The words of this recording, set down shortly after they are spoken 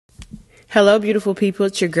Hello, beautiful people.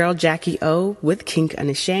 It's your girl, Jackie O with Kink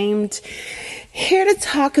Unashamed, here to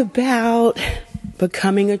talk about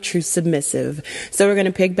becoming a true submissive. So we're going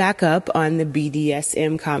to pick back up on the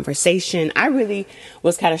BDSM conversation. I really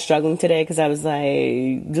was kind of struggling today because I was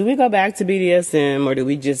like, do we go back to BDSM or do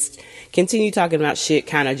we just continue talking about shit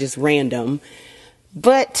kind of just random?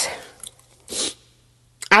 But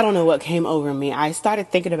I don't know what came over me. I started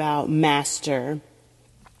thinking about Master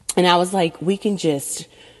and I was like, we can just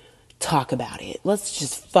talk about it. Let's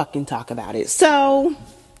just fucking talk about it. So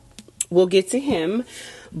we'll get to him,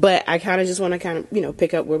 but I kind of just want to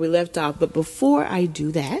pick up where we left off. But before I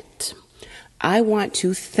do that, I want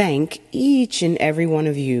to thank each and every one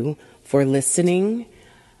of you for listening.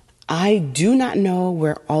 I do not know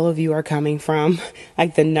where all of you are coming from.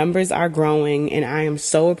 Like, the numbers are growing and I am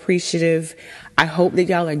so appreciative. I hope that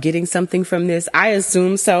y'all are getting something from this. I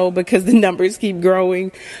assume so because the numbers keep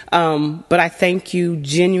growing. But I thank you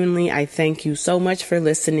genuinely. I thank you so much for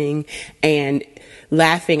listening and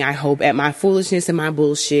laughing, I hope, at my foolishness and my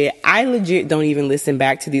bullshit. I legit don't even listen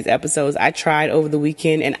back to these episodes. I tried over the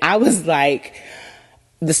weekend and I was like,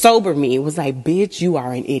 the sober me was like, bitch, you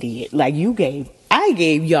are an idiot. Like, I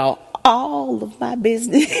gave y'all all of my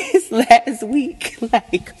business last week.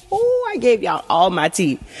 Like, I gave y'all all my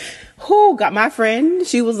tea. Got my friend.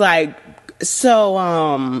 She was like, so,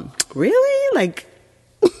 really? Like,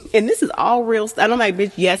 and this is all real stuff. And I'm like,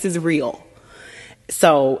 bitch, yes, it's real.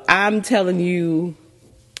 So I'm telling you,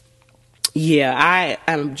 yeah,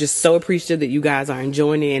 I'm just so appreciative that you guys are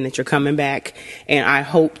enjoying it and that you're coming back. And I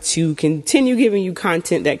hope to continue giving you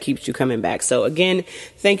content that keeps you coming back. So again,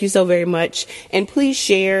 thank you so very much. And please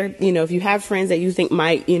share, if you have friends that you think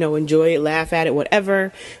might, enjoy it, laugh at it,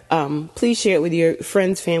 whatever, please share it with your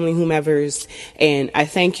friends, family, whomevers. And I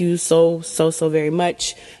thank you so very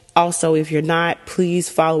much. Also, if you're not, please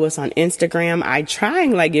follow us on Instagram. I try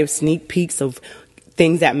and give sneak peeks of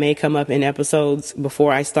things that may come up in episodes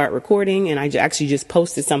before I start recording. And I actually just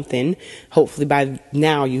posted something. Hopefully by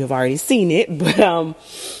now you have already seen it, but,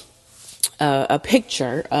 a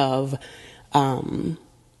picture of, a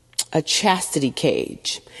chastity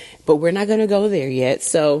cage, but we're not going to go there yet.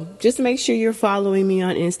 So just make sure you're following me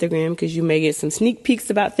on Instagram because you may get some sneak peeks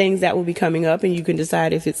about things that will be coming up and you can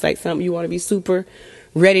decide if it's like something you want to be super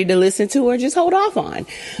ready to listen to or just hold off on.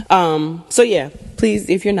 So yeah, please,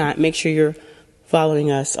 if you're not, make sure you're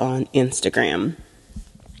following us on Instagram.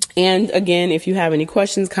 And again, if you have any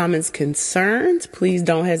questions, comments, concerns, please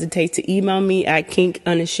don't hesitate to email me at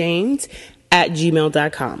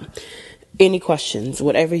kinkunashamed@gmail.com. Any questions,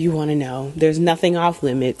 whatever you want to know, there's nothing off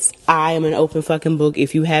limits. I am an open fucking book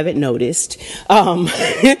if you haven't noticed.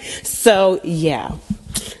 So yeah,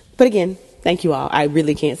 but again, thank you all. I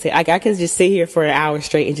really can't say, I could just sit here for an hour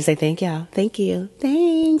straight and just say, thank y'all. Thank you.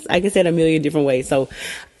 Thanks. I can say it a million different ways. So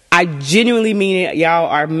I genuinely mean it. Y'all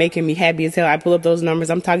are making me happy as hell. I pull up those numbers.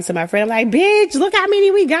 I'm talking to my friend. I'm like, bitch, look how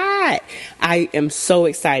many we got. I am so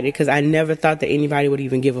excited because I never thought that anybody would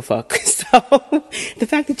even give a fuck. So the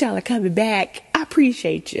fact that y'all are coming back, I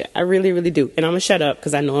appreciate you. I really, really do. And I'm going to shut up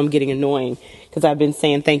because I know I'm getting annoying because I've been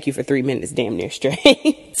saying thank you for 3 minutes damn near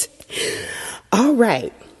straight. All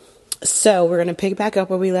right. So we're going to pick back up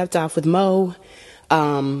where we left off with Mo.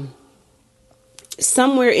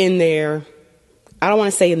 Somewhere in there, I don't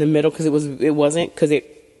want to say in the middle because it wasn't because it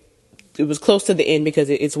was close to the end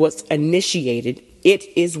because it's what's initiated. It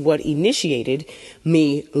is what initiated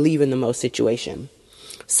me leaving the Mo situation.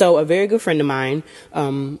 So a very good friend of mine,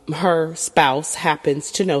 her spouse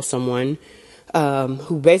happens to know someone,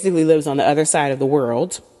 who basically lives on the other side of the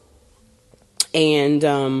world. And,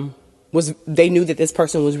 they knew that this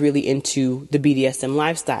person was really into the BDSM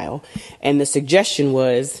lifestyle. And the suggestion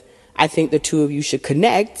was, I think the two of you should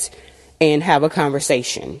connect and have a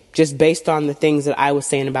conversation. Just based on the things that I was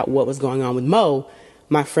saying about what was going on with Mo,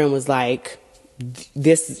 my friend was like,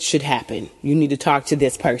 this should happen. You need to talk to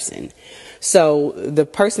this person. So the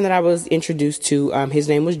person that I was introduced to, his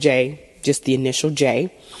name was Jay, just the initial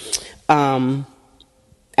J,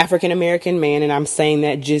 African-American man. And I'm saying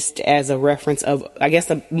that just as a reference of, I guess,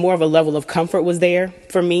 more of a level of comfort was there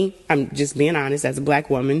for me. I'm just being honest, as a black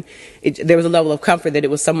woman, there was a level of comfort that it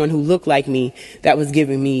was someone who looked like me that was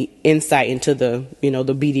giving me insight into the,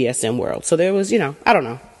 the BDSM world. So there was, I don't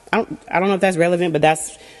know. I don't know if that's relevant, but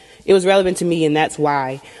it was relevant to me. And that's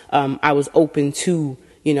why, I was open to,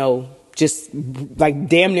 just like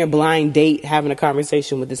damn near blind date, having a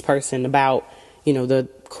conversation with this person about, the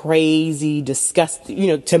crazy,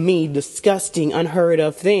 disgusting, to me, disgusting, unheard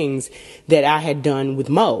of things that I had done with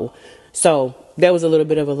Mo. So there was a little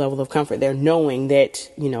bit of a level of comfort there, knowing that,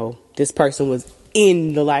 this person was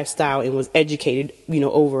in the lifestyle and was educated,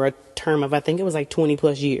 over a term of, I think it was like 20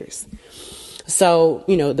 plus years. So,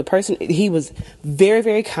 the person, he was very,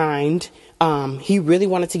 very kind. He really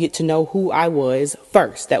wanted to get to know who I was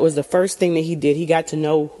first. That was the first thing that he did. He got to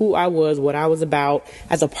know who I was, what I was about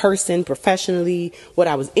as a person, professionally, what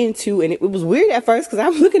I was into. And it was weird at first because I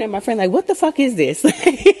was looking at my friend like, what the fuck is this?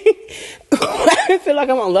 I feel like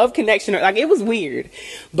I'm on Love Connection, or like, it was weird.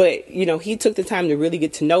 But, he took the time to really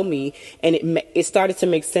get to know me, and it started to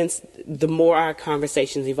make sense the more our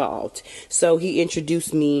conversations evolved. So he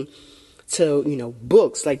introduced me to,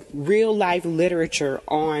 books, like real life literature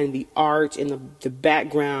on the art and the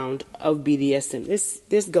background of BDSM.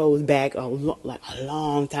 This goes back a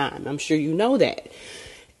long time. I'm sure you know that.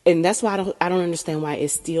 And that's why I don't understand why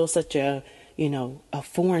it's still such a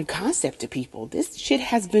foreign concept to people. This shit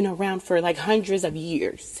has been around for like hundreds of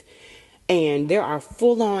years. And there are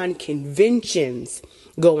full-on conventions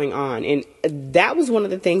going on. And that was one of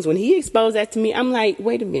the things when he exposed that to me, I'm like,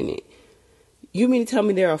 wait a minute. You mean to tell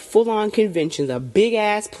me there are full-on conventions, a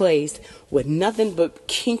big-ass place with nothing but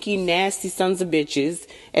kinky, nasty sons of bitches,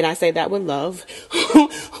 and I say that with love,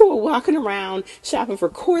 who are walking around shopping for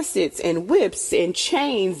corsets and whips and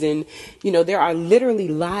chains, and, there are literally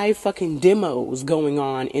live fucking demos going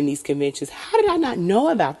on in these conventions. How did I not know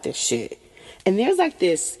about this shit? And there's like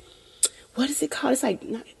this, what is it called? It's like,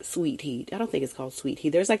 not Sweet Heat. I don't think it's called Sweet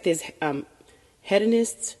Heat. There's like this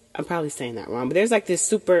hedonist, I'm probably saying that wrong, but there's like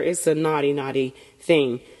this it's a naughty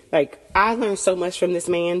thing. Like, I learned so much from this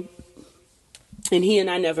man, and he and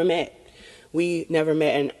I never met. We never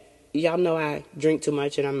met, and y'all know I drink too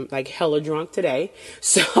much, and I'm like hella drunk today.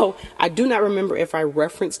 So I do not remember if I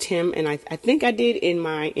referenced him, and I think I did in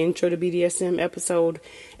my intro to BDSM episode.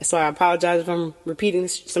 So I apologize if I'm repeating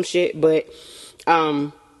some shit, but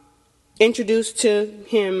introduced to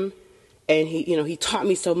him. And he taught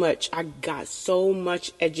me so much. I got so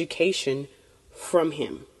much education from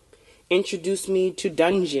him. Introduced me to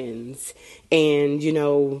dungeons. And,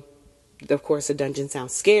 of course, a dungeon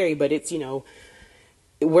sounds scary, but it's,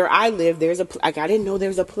 where I live, I didn't know there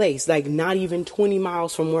was a place, like not even 20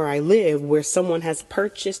 miles from where I live, where someone has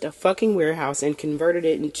purchased a fucking warehouse and converted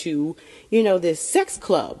it into, this sex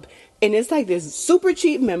club. And it's like this super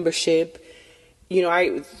cheap membership.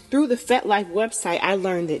 Through the FetLife website, I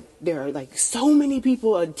learned that there are like so many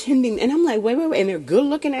people attending, and I'm like, wait, and they're good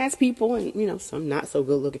looking ass people, and some not so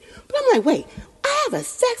good looking, but I'm like, wait, I have a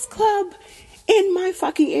sex club in my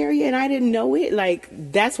fucking area, and I didn't know it. Like,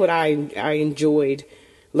 that's what I enjoyed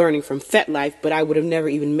learning from FetLife, but I would have never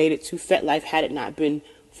even made it to FetLife had it not been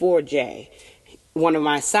for Jay. One of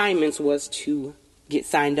my assignments was to get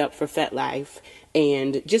signed up for FetLife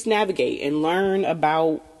and just navigate and learn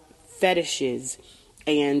about fetishes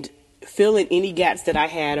and fill in any gaps that I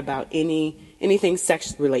had about anything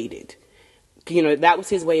sex related. That was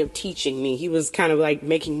his way of teaching me. He was kind of like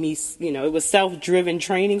making me, it was self-driven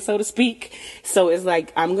training, so to speak. So it's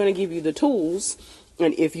like, I'm going to give you the tools,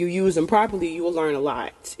 and if you use them properly, you will learn a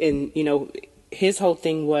lot. And, his whole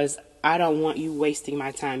thing was, I don't want you wasting my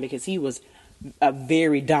time, because he was a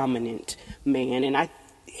very dominant man. And I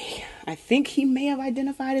think he may have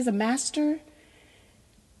identified as a master.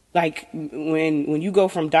 Like, when you go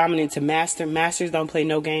from dominant to masters don't play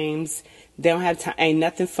no games. They don't have time. Ain't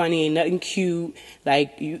nothing funny. Ain't nothing cute.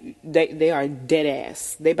 Like, they are dead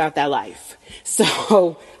ass. They about that life.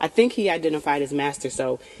 So I think he identified as master.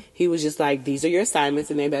 So he was just like, these are your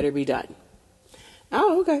assignments and they better be done.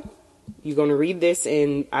 Oh, okay. You're going to read this,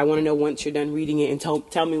 and I want to know once you're done reading it, and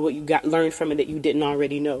tell me what you learned from it that you didn't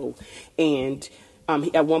already know. And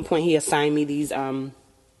at one point he assigned me these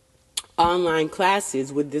online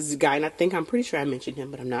classes with this guy, and I'm pretty sure I mentioned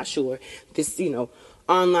him, but I'm not sure. This,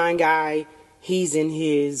 online guy, he's in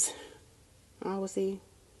his, how was he?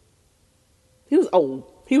 He was old,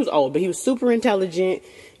 but he was super intelligent,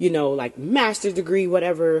 like master's degree,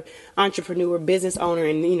 whatever, entrepreneur, business owner,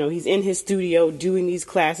 and, he's in his studio doing these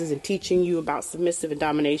classes and teaching you about submissive and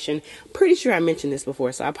domination. Pretty sure I mentioned this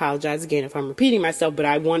before, so I apologize again if I'm repeating myself, but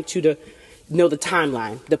I want you to know the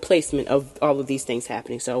timeline, the placement of all of these things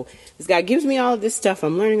happening. So this guy gives me all of this stuff.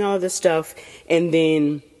 I'm learning all of this stuff. And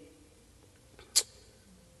then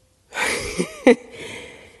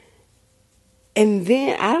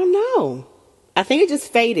I don't know. I think it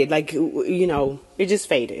just faded. Like, it just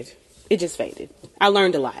faded. I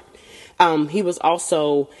learned a lot. He was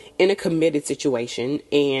also in a committed situation,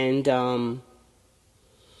 and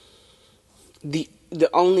the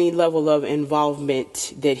only level of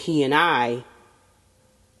involvement that he and I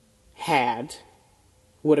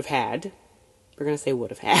would have had, we're going to say would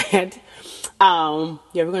have had, we're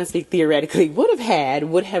going to speak theoretically,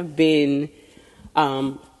 would have been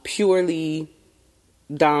purely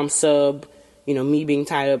dom sub, me being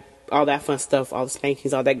tied up, all that fun stuff, all the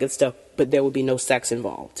spankings, all that good stuff, but there would be no sex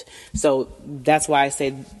involved. So that's why I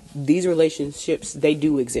say these relationships, they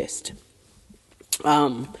do exist.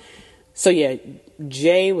 So yeah,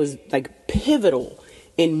 Jay was like pivotal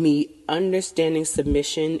in me understanding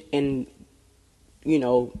submission and,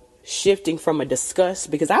 shifting from a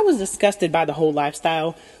disgust, because I was disgusted by the whole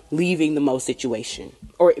lifestyle, leaving the Mo situation,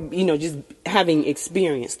 or, just having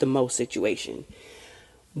experienced the Mo situation.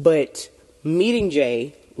 But meeting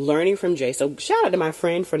Jay, learning from Jay, so shout out to my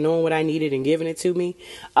friend for knowing what I needed and giving it to me.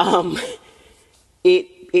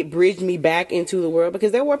 It bridged me back into the world,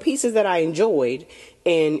 because there were pieces that I enjoyed,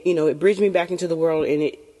 and, it bridged me back into the world,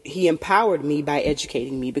 and he empowered me by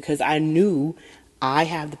educating me, because I knew I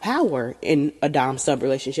have the power in a dom sub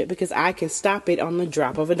relationship, because I can stop it on the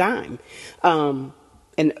drop of a dime. And,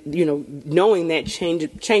 knowing that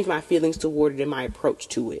changed my feelings toward it and my approach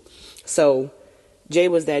to it. So Jay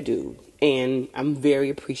was that dude, and I'm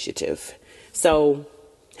very appreciative. So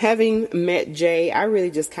having met Jay, I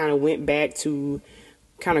really just kind of went back to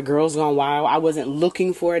kind of Girls Gone Wild. I wasn't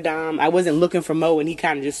looking for a dom. I wasn't looking for Mo, and he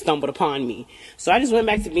kind of just stumbled upon me. So I just went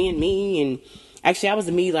back to being me, and actually I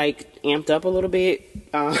was me, like, amped up a little bit.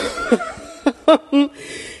 I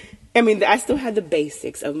still had the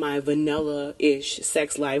basics of my vanilla-ish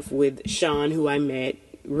sex life with Sean, who I met,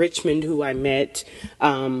 Richmond, who I met,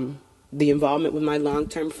 the involvement with my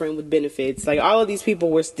long-term friend with benefits. Like, all of these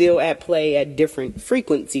people were still at play at different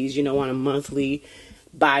frequencies, on a monthly,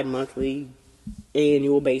 bi-monthly,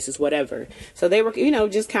 annual basis, whatever. So they were,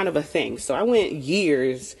 just kind of a thing. So I went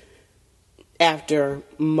years after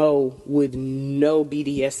Mo with no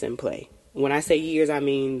BDSM play. When I say years, I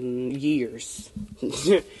mean years.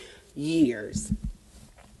 Years.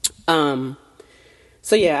 So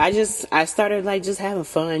yeah, I started like just having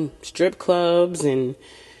fun. Strip clubs and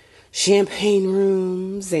champagne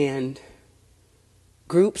rooms and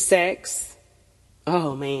group sex.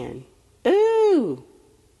 Oh man.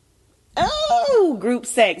 Ooh, group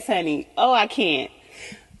sex, honey. Oh, I can't.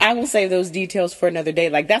 I will save those details for another day.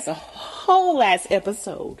 Like, that's a whole ass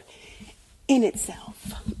episode in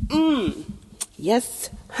itself. Yes,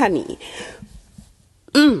 honey.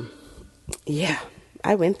 Yeah,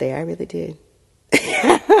 I went there. I really did.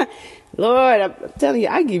 Lord, I'm telling you,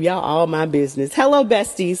 I give y'all all my business. Hello,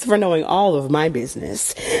 besties, for knowing all of my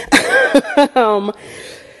business.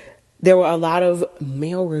 There were a lot of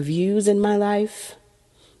male reviews in my life.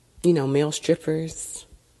 Male strippers,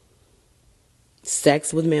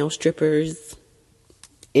 sex with male strippers,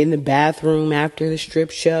 in the bathroom after the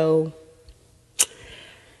strip show.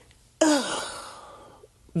 Ugh.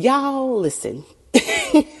 Y'all, listen.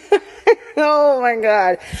 Oh my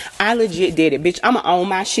God. I legit did it, bitch. I'm gonna own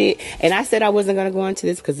my shit. And I said I wasn't gonna go into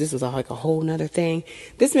this because this was like a whole nother thing.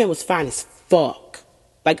 This man was fine as fuck.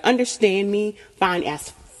 Like, understand me? Fine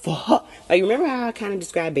as fuck. Like, remember how I kind of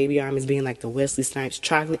described Baby Arm as being like the Wesley Snipes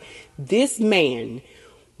chocolate? This man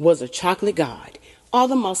was a chocolate god. All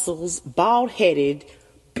the muscles, bald-headed,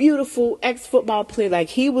 beautiful ex-football player. Like,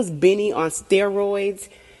 he was Benny on steroids.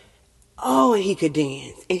 Oh, and he could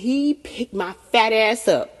dance. And he picked my fat ass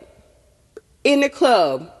up in the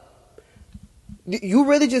club. You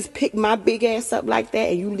really just picked my big ass up like that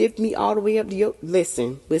and you lift me all the way up to your...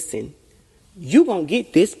 Listen. You gonna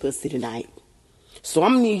get this pussy tonight. So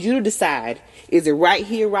I'm gonna need you to decide, is it right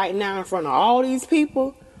here, right now, in front of all these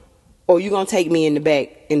people? Or you gonna take me in the back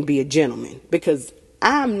and be a gentleman? Because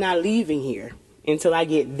I'm not leaving here until I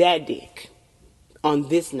get that dick on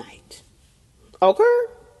this night. Okay?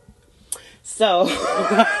 So,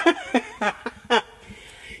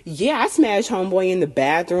 yeah, I smashed homeboy in the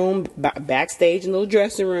bathroom, backstage, in the little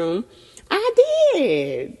dressing room. I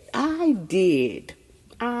did.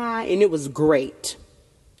 And it was great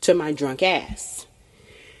to my drunk ass.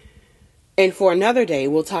 And for another day,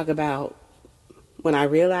 we'll talk about when I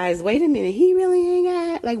realized, wait a minute, he really ain't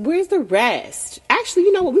got, like, where's the rest? Actually,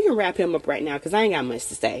 you know what? We can wrap him up right now because I ain't got much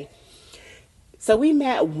to say. So we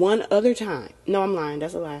met one other time. No, I'm lying.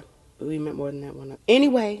 That's a lie. We met more than that one.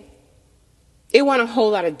 Anyway, it wasn't a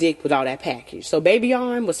whole lot of dick with all that package. So Baby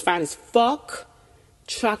Arm was fine as fuck.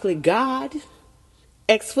 Chocolate God.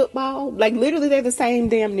 Ex-football. Like, literally, they're the same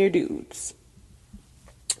damn near dudes.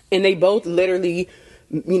 And they both literally,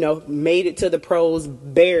 made it to the pros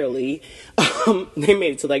barely. They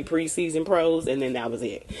made it to, like, preseason pros, and then that was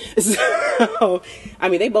it. So,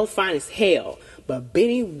 they both fine as hell. But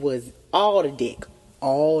Benny was all the dick,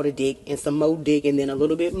 and some more dick, and then a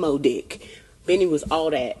little bit more dick. Benny was all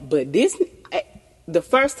that. But the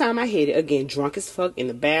first time I hit it, again, drunk as fuck in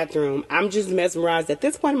the bathroom, I'm just mesmerized at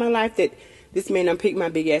this point in my life that this man done picked my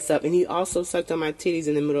big ass up, and he also sucked on my titties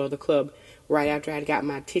in the middle of the club right after I got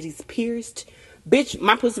my titties pierced. Bitch,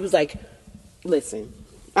 my pussy was like, listen,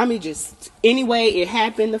 I mean, just, anyway, it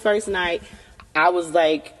happened the first night. I was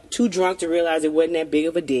like too drunk to realize it wasn't that big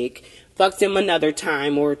of a dick. Fucked him another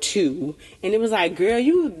time or two. And it was like, girl,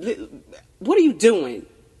 what are you doing?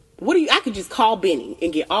 I could just call Benny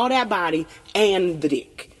and get all that body and the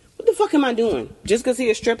dick. What the fuck am I doing? Just because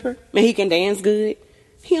he a stripper and he can dance good?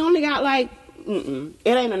 He only got like, it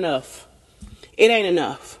ain't enough. It ain't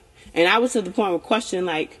enough. And I was to the point of questioning,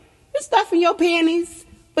 like, you stuffing your panties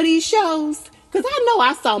for these shows? Because I know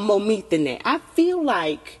I saw more meat than that. I feel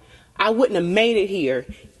like I wouldn't have made it here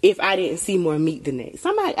if I didn't see more meat than that.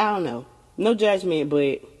 Somebody, I don't know. No judgment,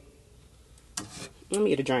 but let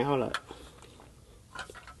me get a drink. Hold up.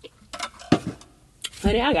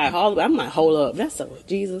 Honey, I got hold up. I'm like, hold up. That's so,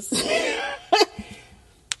 Jesus.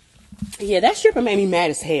 Yeah, that stripper made me mad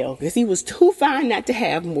as hell because he was too fine not to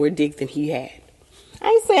have more dick than he had. I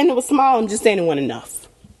ain't saying it was small. I'm just saying it wasn't enough.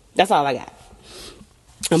 That's all I got.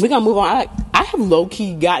 And we're going to move on. I have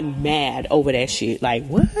low-key gotten mad over that shit. Like,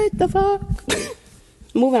 what the fuck?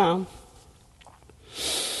 Moving on.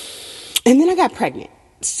 And then I got pregnant.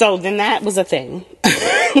 So then that was a thing.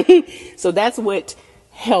 So that's what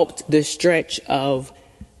helped the stretch of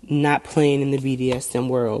not playing in the BDSM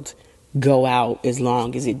world go out as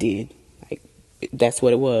long as it did. Like, that's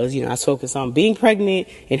what it was. You know, I was focused on being pregnant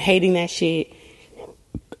and hating that shit.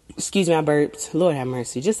 Excuse me, I burped. Lord have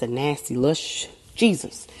mercy. Just a nasty, lush.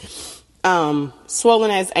 Jesus.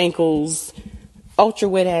 Swollen ass ankles. Ultra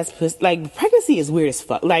wet ass pussy. Like, pregnancy is weird as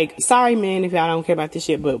fuck. Like, sorry, man, if y'all don't care about this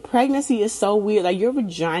shit, but pregnancy is so weird. Like, your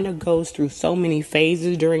vagina goes through so many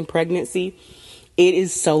phases during pregnancy. It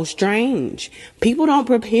is so strange. People don't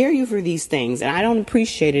prepare you for these things, and I don't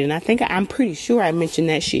appreciate it. And I'm pretty sure I mentioned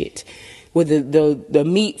that shit with the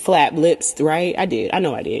meat flap lips, right? I did. I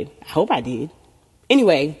know I did. I hope I did.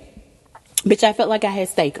 Anyway, bitch, I felt like I had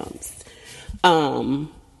steakums.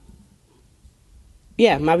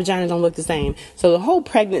 Yeah, my vagina don't look the same. So the whole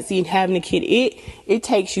pregnancy and having a kid, it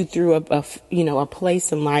takes you through a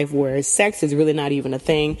place in life where sex is really not even a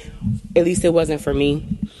thing. At least it wasn't for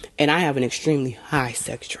me. And I have an extremely high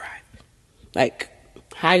sex drive, like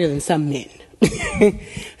higher than some men.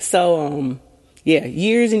 So, yeah,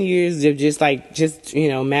 years and years of just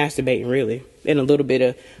masturbating really, and a little bit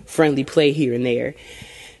of friendly play here and there.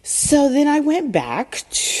 So then I went back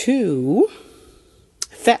to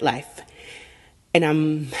FetLife.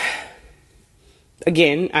 And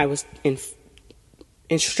I was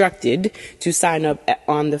instructed to sign up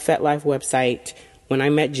on the FetLife website when I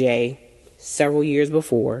met Jay several years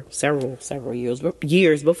before,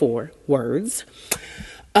 words.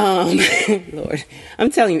 Lord,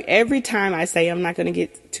 I'm telling you, every time I say I'm not going to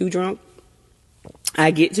get too drunk,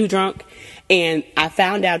 I get too drunk. And I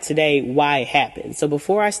found out today why it happened. So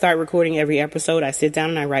before I start recording every episode, I sit down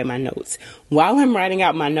and I write my notes. While I'm writing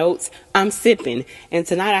out my notes, I'm sipping. And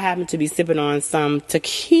tonight I happen to be sipping on some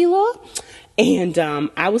tequila. And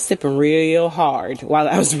I was sipping real hard while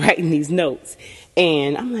I was writing these notes.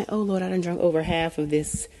 And I'm like, oh, Lord, I done drunk over half of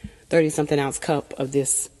this 30-something ounce cup of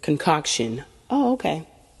this concoction. Oh, okay.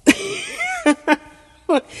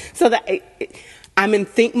 So that... I'm in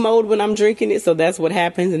think mode when I'm drinking it, so that's what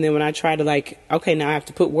happens. And then when I try to okay, now I have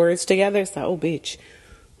to put words together, it's like, oh, bitch,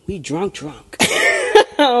 we drunk.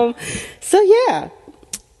 So yeah,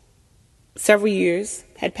 several years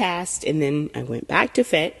had passed, and then I went back to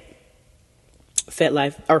FetLife,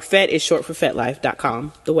 or Fet is short for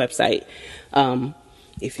FetLife.com, the website.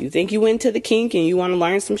 If you think you into the kink and you want to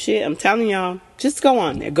learn some shit, I'm telling y'all, just go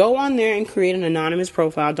on there. Go on there and create an anonymous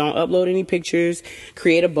profile. Don't upload any pictures.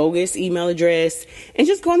 Create a bogus email address. And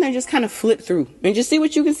just go on there and just kind of flip through. And just see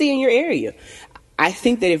what you can see in your area. I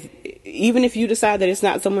think that even if you decide that it's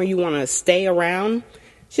not somewhere you want to stay around,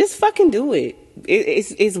 just fucking do it.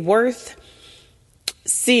 It's worth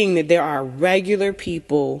seeing that there are regular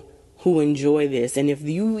people who enjoy this. And if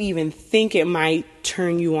you even think it might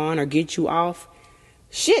turn you on or get you off,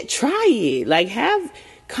 shit, try it. Like, have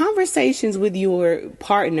conversations with your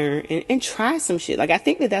partner and try some shit. Like, I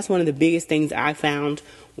think that that's one of the biggest things I found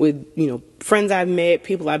with, friends I've met,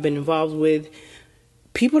 people I've been involved with.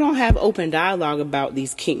 People don't have open dialogue about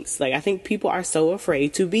these kinks. Like, I think people are so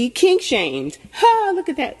afraid to be kink shamed. Ha, look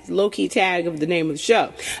at that low-key tag of the name of the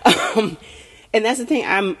show. And that's the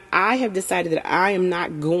thing. I have decided that I am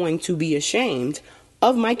not going to be ashamed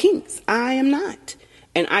of my kinks. I am not.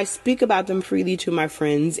 And I speak about them freely to my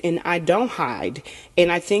friends, and I don't hide.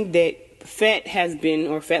 And I think that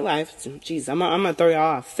FetLife, geez, I'm going to throw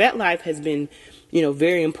y'all off. FetLife has been,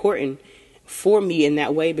 very important for me in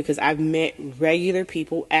that way, because I've met regular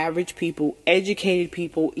people, average people, educated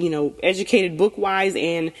people, educated book-wise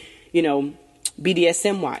and,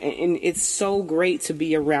 BDSM wise, and it's so great to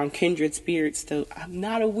be around kindred spirits. So I'm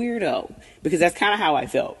not a weirdo, because that's kind of how I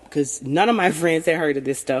felt, because none of my friends had heard of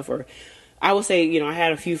this stuff, or I would say, I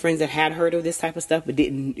had a few friends that had heard of this type of stuff, but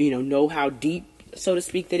didn't, know how deep, so to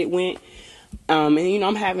speak, that it went. And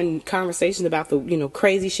I'm having conversations about the,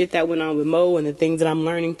 crazy shit that went on with Mo, and the things that I'm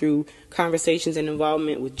learning through conversations and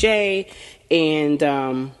involvement with Jay.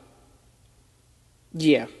 And,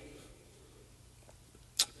 yeah.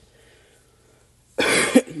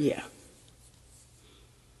 Yeah.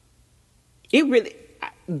 It really,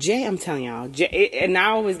 Jay, I'm telling y'all, Jay, and I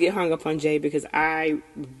always get hung up on Jay, because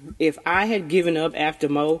if I had given up after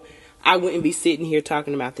Mo, I wouldn't be sitting here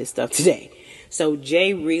talking about this stuff today. So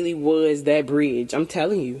Jay really was that bridge. I'm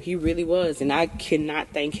telling you, he really was. And I cannot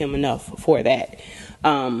thank him enough for that.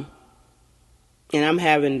 And I'm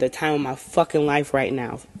having the time of my fucking life right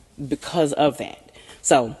now because of that.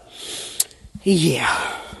 So,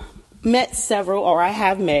 yeah. I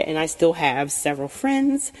have met, and I still have several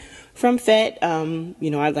friends from FET.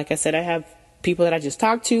 Like I said, I have people that I just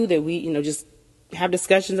talk to that we, just have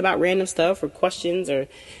discussions about random stuff or questions, or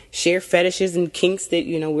share fetishes and kinks that,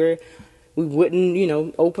 we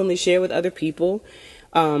wouldn't, openly share with other people.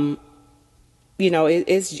 And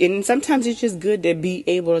sometimes it's just good to be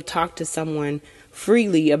able to talk to someone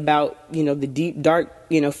freely about, the deep, dark,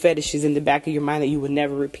 fetishes in the back of your mind that you would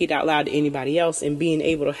never repeat out loud to anybody else, and being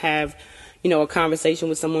able to have, a conversation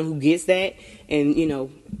with someone who gets that,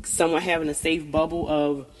 and, someone having a safe bubble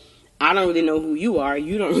of, I don't really know who you are,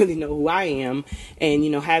 you don't really know who I am, and,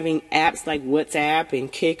 having apps like WhatsApp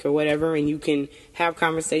and Kik or whatever, and you can have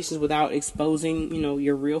conversations without exposing,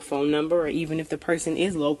 your real phone number, or even if the person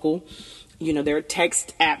is local. There are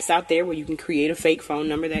text apps out there where you can create a fake phone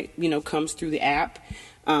number that, comes through the app.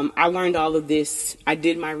 I learned all of this. I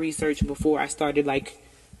did my research before I started,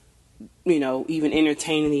 even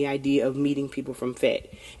entertaining the idea of meeting people from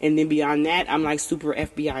FET. And then beyond that, I'm like super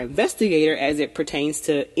FBI investigator as it pertains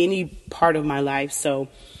to any part of my life. So,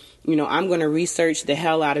 I'm going to research the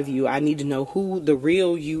hell out of you. I need to know who the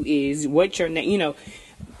real you is, what your name,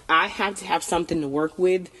 I have to have something to work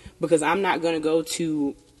with, because I'm not going to go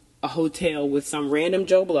to a hotel with some random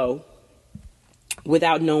Joe Blow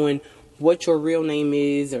without knowing what your real name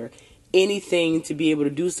is or anything, to be able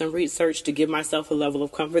to do some research to give myself a level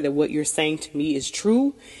of comfort that what you're saying to me is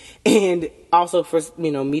true. And also for,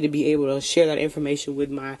 me to be able to share that information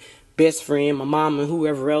with my best friend, my mom, and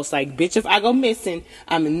whoever else. Like, bitch, if I go missing,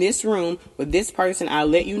 I'm in this room with this person. I'll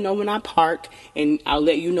let you know when I park, and I'll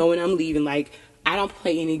let you know when I'm leaving. Like, I don't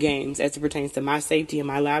play any games as it pertains to my safety and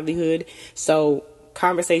my livelihood. So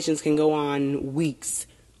conversations can go on weeks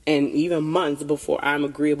and even months before I'm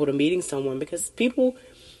agreeable to meeting someone, because people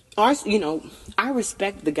are, I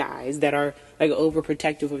respect the guys that are like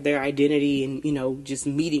overprotective of their identity and, just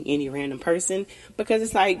meeting any random person, because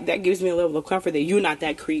it's like, that gives me a level of comfort that you're not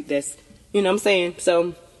that creep that's, what I'm saying?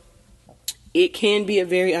 So it can be a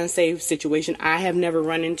very unsafe situation. I have never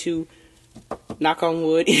run into, knock on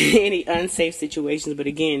wood, any unsafe situations, but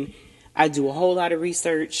again, I do a whole lot of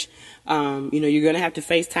research. You're going to have to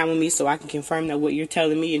FaceTime with me so I can confirm that what you're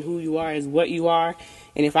telling me and who you are is what you are.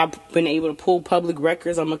 And if I've been able to pull public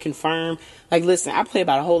records, I'm going to confirm. Like, listen, I play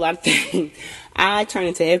about a whole lot of things. I turn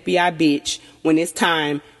into FBI bitch when it's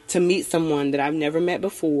time to meet someone that I've never met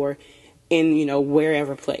before in,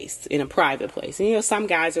 wherever place, in a private place. And, some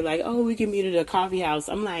guys are like, oh, we can meet at a coffee house.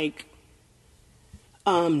 I'm like,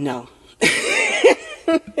 no.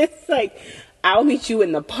 It's like, I'll meet you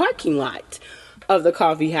in the parking lot of the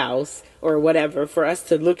coffee house or whatever for us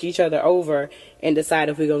to look each other over and decide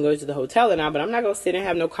if we're going to go to the hotel or not. But I'm not going to sit and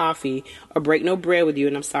have no coffee or break no bread with you.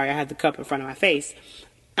 And I'm sorry, I had the cup in front of my face.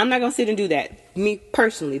 I'm not going to sit and do that. Me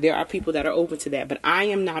personally, there are people that are open to that. But I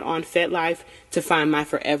am not on FetLife to find my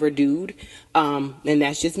forever dude. And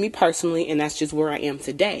that's just me personally. And that's just where I am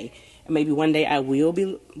today. And maybe one day I will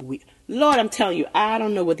be. Lord, I'm telling you, I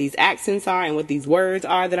don't know what these accents are and what these words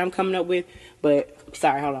are that I'm coming up with. But,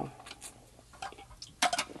 sorry, hold on.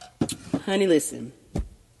 Honey, listen.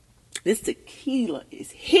 This tequila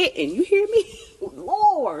is hitting. You hear me?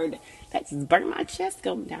 Lord. That just burnt my chest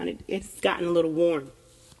going down. It's gotten a little warm.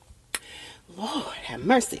 Lord, have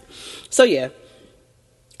mercy. So, yeah.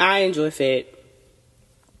 I enjoy FET.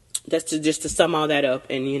 That's just to sum all that up.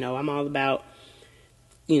 And, I'm all about,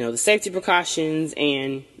 the safety precautions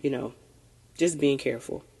and, just being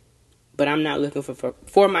careful. But I'm not looking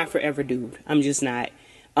for my forever dude. I'm just not.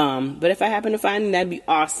 But if I happen to find him, that'd be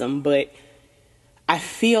awesome. But I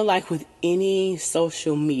feel like with any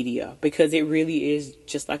social media, because it really is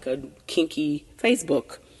just like a kinky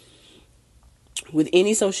Facebook, with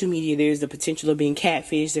any social media, there's the potential of being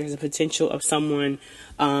catfished. There's a potential of someone,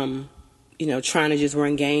 trying to just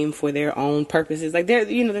run game for their own purposes. Like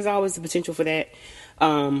there's always the potential for that.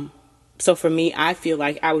 So for me, I feel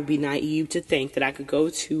like I would be naive to think that I could go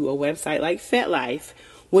to a website like FetLife,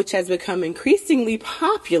 which has become increasingly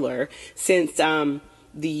popular since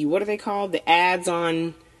what are they called? The ads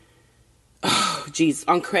on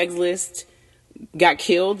Craigslist got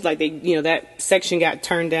killed. Like that section got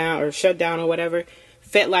turned down or shut down or whatever.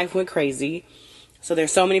 FetLife went crazy. So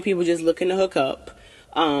there's so many people just looking to hook up.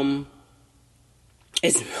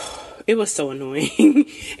 It was so annoying.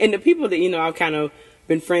 And the people that, I've kind of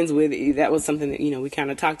been friends with, that was something that, we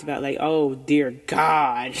kind of talked about, like, oh dear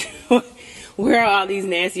God, where are all these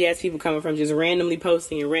nasty ass people coming from, just randomly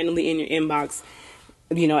posting and randomly in your inbox,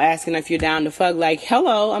 asking if you're down to fuck. Like,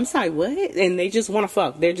 hello, I'm sorry, what? And they just want to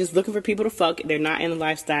fuck. They're just looking for people to fuck. They're not in the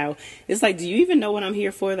lifestyle. It's like, do you even know what I'm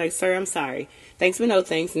here for? Like, sir, I'm sorry. Thanks, but no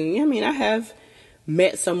thanks. And I have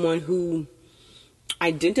met someone who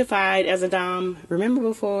identified as a dom. Remember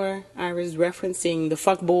before I was referencing the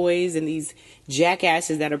fuck boys and these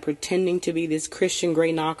jackasses that are pretending to be this Christian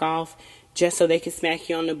Grey knockoff just so they can smack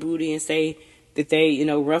you on the booty and say that they,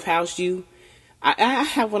 roughhoused you. I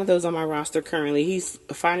have one of those on my roster currently. He's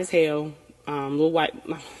fine as hell. Little white,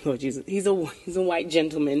 oh Jesus, he's a white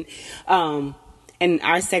gentleman. And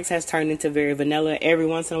our sex has turned into very vanilla. Every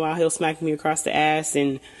once in a while he'll smack me across the ass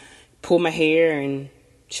and pull my hair and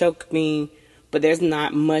choke me. But there's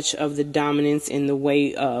not much of the dominance in the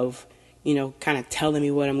way of, kind of telling me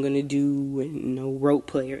what I'm going to do and no rope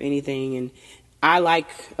play or anything. And I like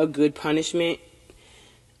a good punishment.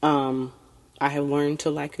 I have learned to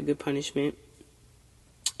like a good punishment.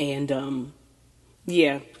 And,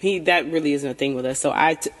 that really isn't a thing with us. So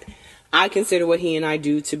I consider what he and I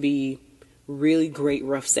do to be really great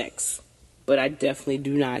rough sex. But I definitely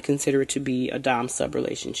do not consider it to be a dom-sub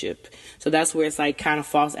relationship. So that's where it's like kind of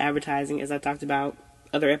false advertising, as I talked about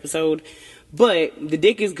other episode. But the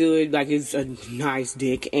dick is good, like it's a nice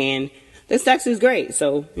dick, and the sex is great.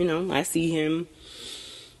 So, I see him.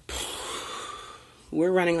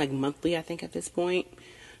 We're running like monthly, I think, at this point.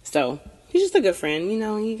 So he's just a good friend.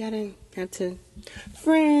 You gotta have to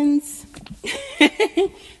friends.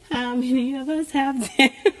 How many of us have them?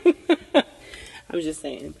 I'm just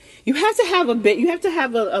saying, you have to have you have to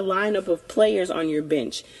have a lineup of players on your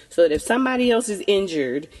bench so that if somebody else is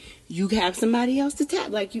injured, you have somebody else to tap.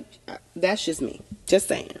 Like that's just me. Just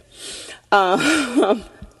saying.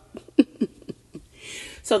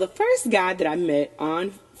 So the first guy that I met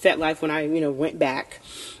on FetLife when I, went back,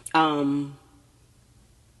 I'm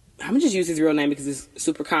gonna just use his real name because it's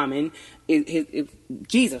super common.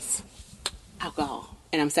 Jesus, alcohol,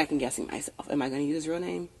 and I'm second guessing myself. Am I gonna use his real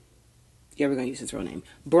name? Yeah, we're going to use his real name.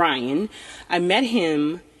 Brian. I met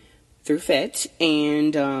him through Fet,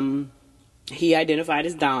 and he identified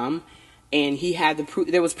as Dom, and he had the proof.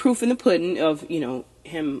 There was proof in the pudding of,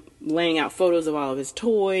 him laying out photos of all of his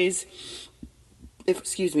toys.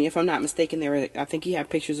 If I'm not mistaken, I think he had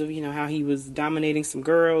pictures of, how he was dominating some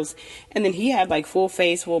girls, and then he had like full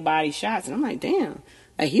face, full body shots, and I'm like, damn,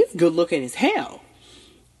 like he's good looking as hell.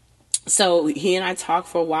 So he and I talked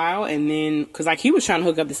for a while, and then, cause like he was trying to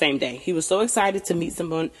hook up the same day. He was so excited to meet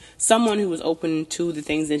someone who was open to the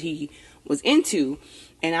things that he was into.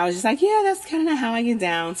 And I was just like, yeah, that's kind of how I get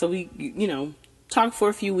down. So we, talked for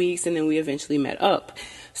a few weeks, and then we eventually met up.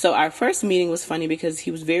 So our first meeting was funny because he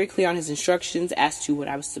was very clear on his instructions as to what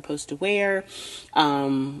I was supposed to wear,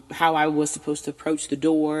 how I was supposed to approach the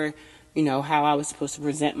door, how I was supposed to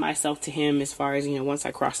present myself to him as far as, once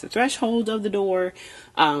I crossed the threshold of the door.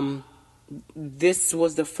 This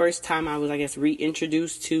was the first time I was, I guess,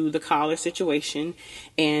 reintroduced to the collar situation.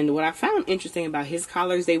 And what I found interesting about his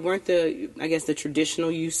collars, they weren't the traditional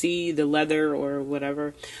you see, the leather or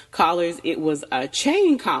whatever collars. It was a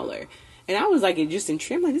chain collar. And I was like, just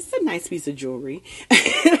intrigued. Like, this is a nice piece of jewelry.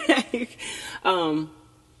 But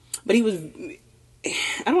he was,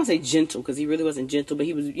 I don't want to say gentle, because he really wasn't gentle, but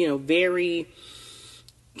he was, very,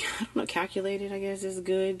 calculated, I guess is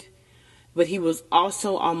good. But he was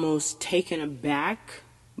also almost taken aback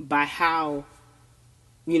by how,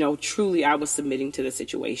 truly I was submitting to the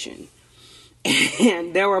situation.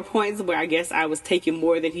 And there were points where I guess I was taking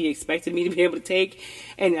more than he expected me to be able to take.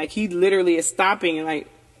 And like, he literally is stopping and like,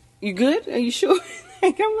 you good? Are you sure?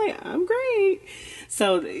 I'm great.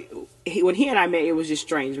 So when he and I met, it was just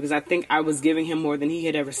strange because I think I was giving him more than he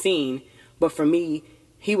had ever seen. But for me,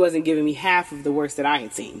 he wasn't giving me half of the worst that I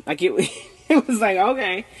had seen. Like it was like,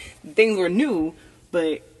 okay, things were new,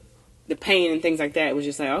 but the pain and things like that was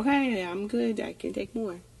just like, okay, I'm good. I can take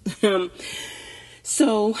more.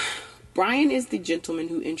 So Brian is the gentleman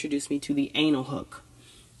who introduced me to the anal hook.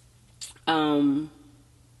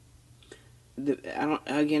 I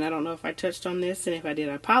don't know if I touched on this, and if I did,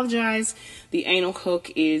 I apologize. The anal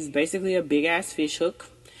hook is basically a big ass fish hook,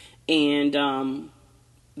 and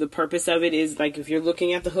the purpose of it is, like, if you're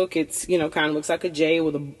looking at the hook, it's, kind of looks like a J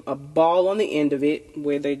with a ball on the end of it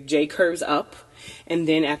where the J curves up, and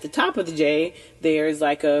then at the top of the J there's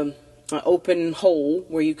like an open hole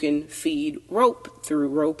where you can feed rope through,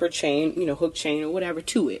 rope or chain, hook, chain, or whatever,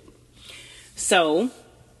 to it. So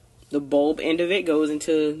the bulb end of it goes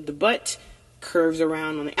into the butt, curves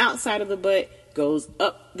around on the outside of the butt, goes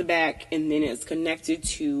up the back, and then it's connected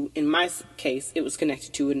to, in my case, it was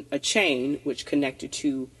connected to a chain, which connected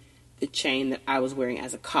to the chain that I was wearing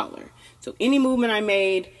as a collar. So any movement I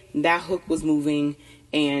made, that hook was moving,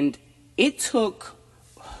 and it took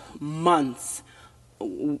months,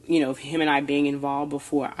 of him and I being involved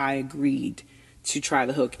before I agreed to try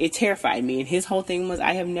the hook. It terrified me, and his whole thing was,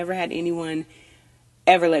 I have never had anyone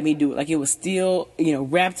ever let me do it. Like, it was still,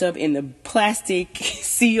 wrapped up in the plastic,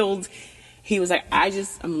 sealed. He was like,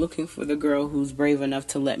 I'm looking for the girl who's brave enough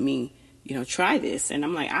to let me, try this. And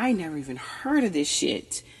I'm like, I never even heard of this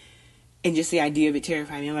shit. And just the idea of it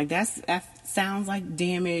terrified me. I'm like, that sounds like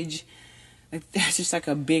damage. Like, that's just like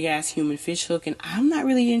a big ass human fish hook, and I'm not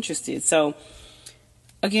really interested. So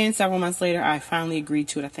again, several months later, I finally agreed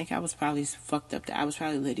to it. I think I was probably fucked up. I was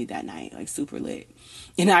probably litty that night, like super lit.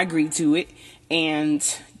 And I agreed to it. And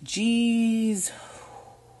geez,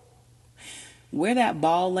 where that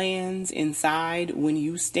ball lands inside when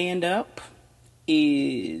you stand up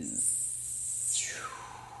is...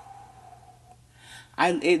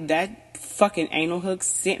 that fucking anal hook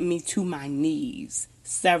sent me to my knees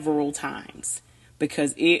several times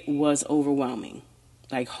because it was overwhelming.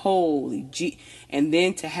 Like, holy gee. And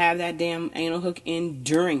then to have that damn anal hook in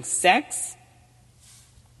during sex.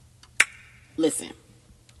 Listen.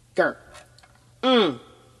 Girl. I'm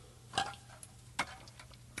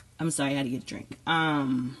sorry, I had to get a drink.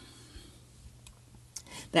 That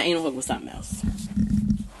anal hook was something else.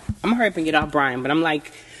 I'm gonna hurry up and get off Brian, but I'm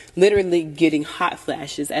like literally getting hot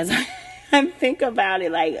flashes as I think about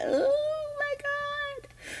it. Like, oh my God.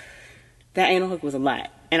 That anal hook was a lot.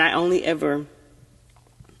 And I only ever...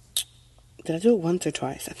 Did I do it once or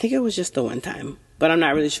twice? I think it was just the one time, but I'm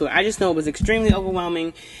not really sure. I just know it was extremely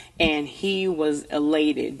overwhelming, and he was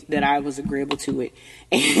elated that I was agreeable to it.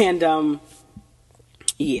 And,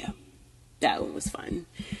 yeah, that one was fun.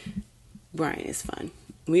 Brian is fun.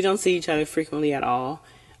 We don't see each other frequently at all.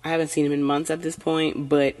 I haven't seen him in months at this point,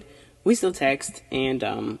 but we still text,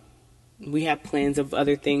 and we have plans of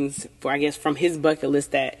other things for, I guess, from his bucket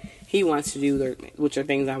list that he wants to do, which are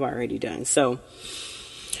things I've already done. So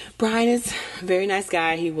Brian is a very nice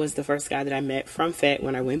guy. He was the first guy that I met from FET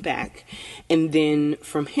when I went back. And then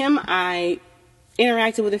from him, I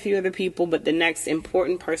interacted with a few other people, but the next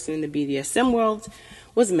important person in the BDSM world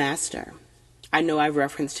was Master. I know I've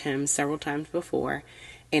referenced him several times before,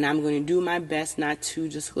 and I'm going to do my best not to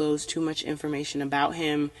disclose too much information about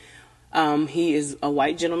him. He is a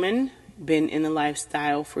white gentleman, been in the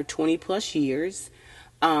lifestyle for 20 plus years.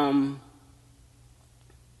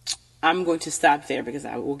 I'm going to stop there because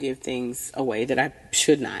I will give things away that I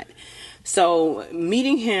should not. So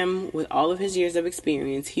meeting him with all of his years of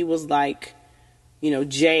experience, he was like,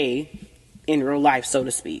 Jay in real life, so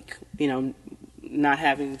to speak. Not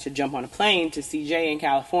having to jump on a plane to see Jay in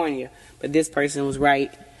California, but this person was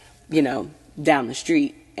right, down the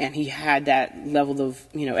street, and he had that level of,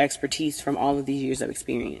 expertise from all of these years of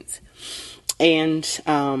experience. And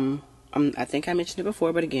I think I mentioned it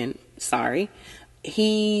before, but again, sorry.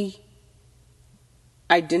 He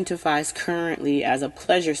identifies currently as a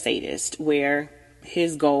pleasure sadist, where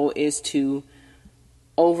his goal is to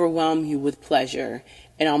overwhelm you with pleasure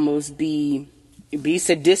and almost be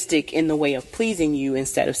sadistic in the way of pleasing you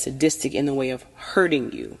instead of sadistic in the way of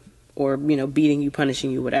hurting you or, beating you,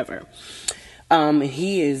 punishing you, whatever.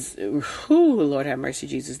 He is, Lord have mercy,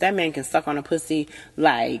 Jesus. That man can suck on a pussy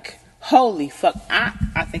like, holy fuck.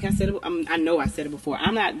 I think I said it. I know I said it before.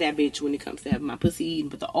 I'm not that bitch when it comes to having my pussy eaten,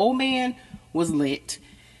 but the old man was lit.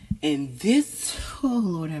 And this,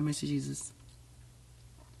 Lord have mercy, Jesus.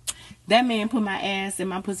 That man put my ass and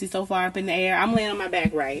my pussy so far up in the air. I'm laying on my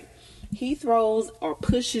back, right? He throws or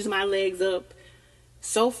pushes my legs up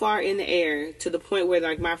so far in the air to the point where,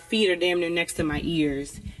 like, my feet are damn near next to my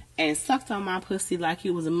ears, and sucked on my pussy like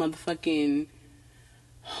it was a motherfucking,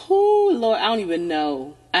 Lord, I don't even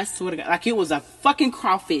know. I swear to God, like it was a fucking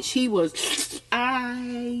crawfish. He was,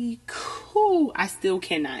 I still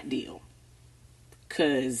cannot deal.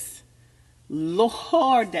 Cause,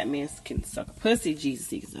 Lord, that man can suck a pussy. Jesus,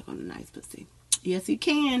 he can suck on a nice pussy. Yes, he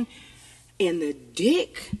can. And the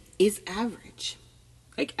dick is average.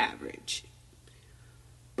 Like average.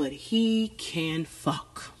 but he can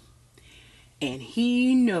fuck. And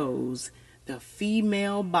he knows the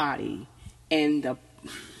female body, and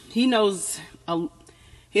he knows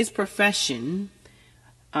his profession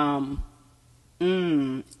aids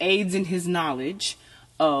in his knowledge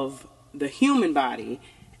of the human body,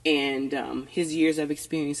 and his years of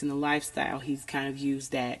experience in the lifestyle. He's kind of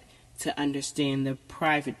used that to understand the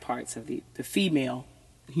private parts of the female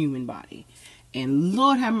human body. And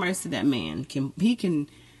Lord have mercy, that man can.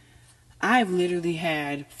 I've literally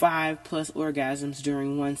had 5+ orgasms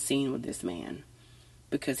during one scene with this man,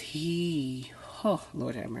 because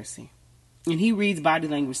Lord have mercy. And he reads body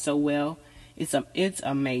language so well. It's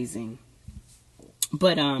amazing.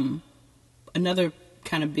 But another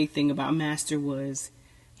kind of big thing about Master was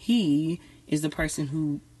he is the person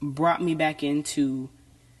who brought me back into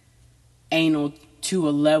anal to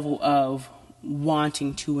a level of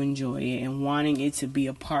wanting to enjoy it and wanting it to be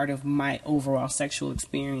a part of my overall sexual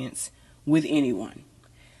experience with anyone.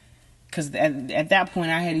 Because at that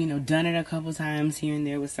point I had, done it a couple times here and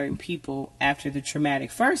there with certain people after the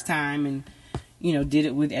traumatic first time, and, did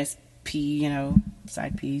it with SP,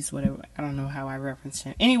 side piece, whatever. I don't know how I referenced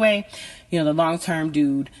him. Anyway, the long-term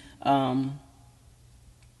dude,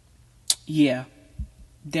 yeah,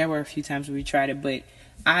 there were a few times where we tried it, but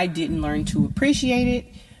I didn't learn to appreciate it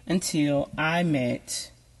until I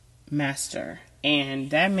met Master. And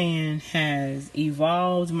that man has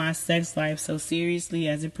evolved my sex life so seriously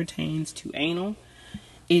as it pertains to anal.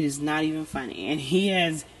 It is not even funny. And he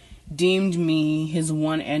has deemed me his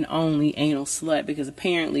one and only anal slut, because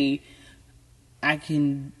apparently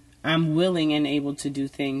I'm willing and able to do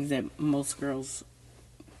things that most girls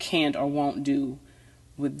can't or won't do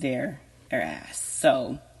with their ass.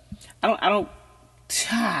 So that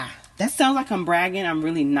sounds like I'm bragging. I'm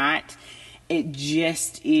really not. It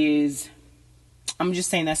just is. I'm just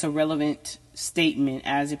saying that's a relevant statement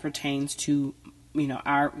as it pertains to,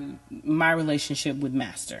 my relationship with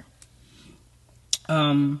Master.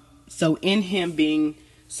 So in him being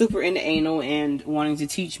super into anal and wanting to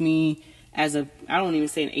teach me I don't even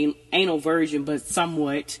say an anal virgin, but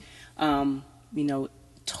somewhat,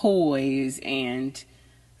 toys and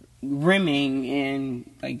rimming and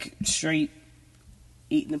like straight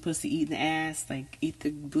eating the pussy, eating the ass, like eat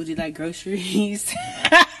the booty like groceries.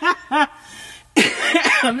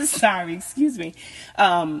 I'm sorry, excuse me.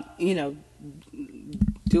 Doing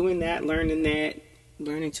that,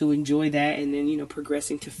 learning to enjoy that, and then,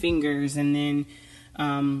 progressing to fingers, and then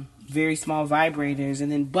very small vibrators,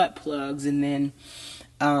 and then butt plugs, and then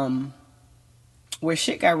where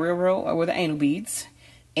shit got real were the anal beads.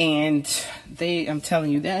 And I'm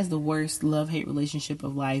telling you, that is the worst love-hate relationship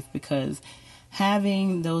of life, because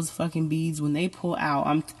having those fucking beads, when they pull out,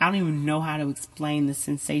 I don't even know how to explain the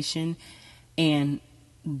sensation and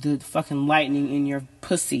the fucking lightning in your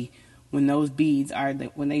pussy when those beads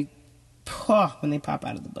when they pop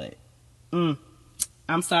out of the butt.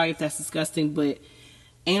 I'm sorry if that's disgusting, but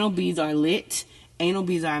anal beads are lit. Anal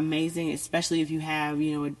beads are amazing, especially if you have,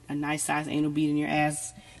 a nice size anal bead in your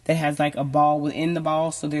ass that has like a ball within the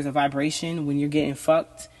ball, so there's a vibration when you're getting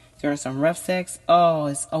fucked during some rough sex. Oh,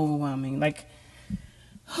 it's overwhelming. Like,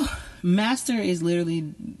 Master is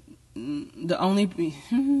literally the only...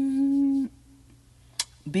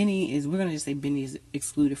 we're going to just say Benny is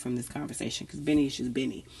excluded from this conversation, because Benny is just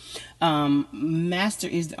Benny. Master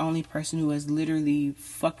is the only person who has literally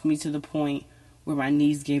fucked me to the point where my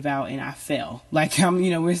knees gave out and I fell. Like,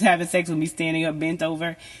 we're having sex with me standing up, bent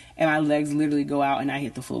over, and my legs literally go out and I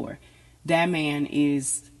hit the floor. That man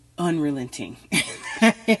is unrelenting.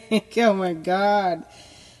 Oh my God.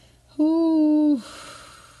 Ooh.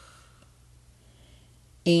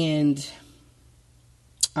 And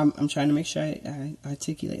I'm trying to make sure I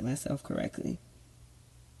articulate myself correctly.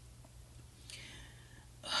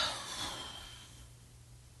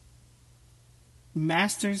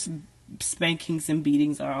 Master's spankings and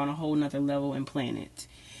beatings are on a whole nother level and planet.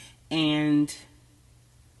 And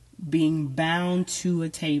being bound to a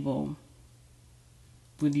table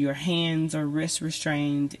with your hands or wrists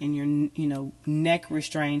restrained and your neck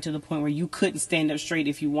restrained to the point where you couldn't stand up straight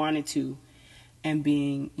if you wanted to, and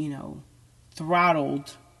being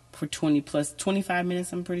throttled for 25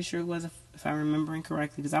 minutes, I'm pretty sure it was, if I'm remembering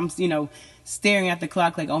correctly, because I'm staring at the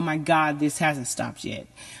clock like, oh my God, this hasn't stopped yet.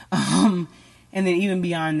 And then even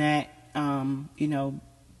beyond that,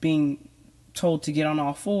 being told to get on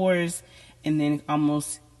all fours and then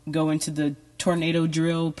almost go into the tornado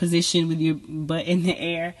drill position with your butt in the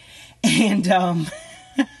air, and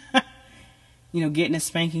getting a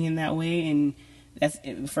spanking in that way. And that's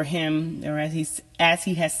for him, or as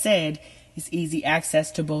he has said, it's easy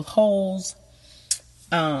access to both holes.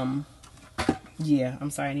 Yeah,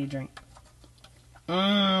 I'm sorry, I need a drink.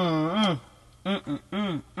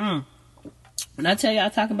 When I tell you I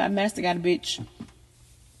talking about Master got a bitch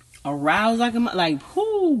aroused like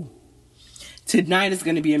whoo. Tonight is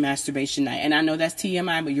going to be a masturbation night, and I know that's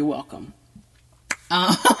TMI, but you're welcome.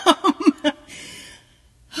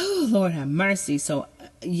 Lord have mercy. So,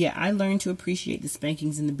 yeah, I learned to appreciate the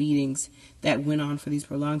spankings and the beatings that went on for these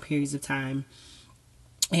prolonged periods of time.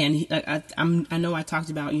 And I know I talked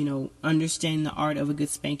about, understanding the art of a good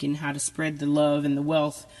spanking, how to spread the love and the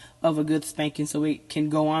wealth of a good spanking so it can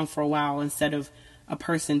go on for a while instead of a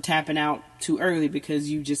person tapping out too early because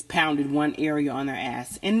you just pounded one area on their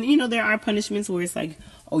ass. And, there are punishments where it's like,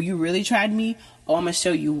 oh, you really tried me? Oh, I'm going to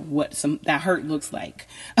show you what that hurt looks like.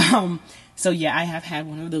 So, yeah, I have had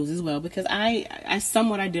one of those as well because I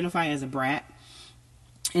somewhat identify as a brat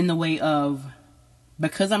in the way of,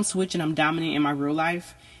 because I'm switching, I'm dominant in my real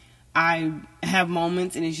life, I have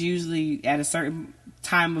moments, and it's usually at a certain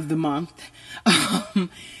time of the month,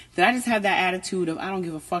 that I just have that attitude of I don't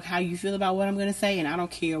give a fuck how you feel about what I'm going to say, and I don't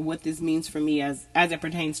care what this means for me as it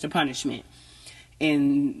pertains to punishment.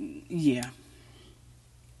 And, yeah.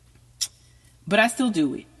 But I still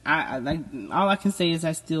do it. All I can say is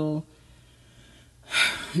I still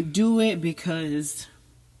do it because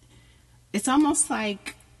it's almost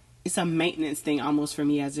like it's a maintenance thing almost for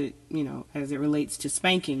me as it relates to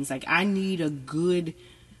spankings. Like, I need a good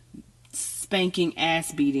spanking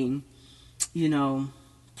ass beating, I don't know.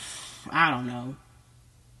 I don't know.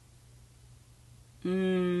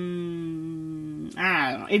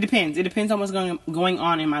 It depends. It depends on what's going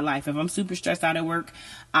on in my life. If I'm super stressed out at work,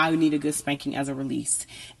 I need a good spanking as a release.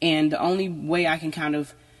 And the only way I can kind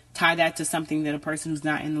of tie that to something that a person who's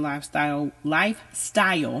not in the lifestyle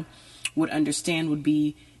would understand would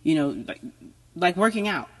be, like working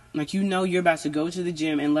out. Like, you're about to go to the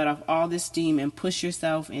gym and let off all this steam and push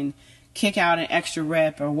yourself and kick out an extra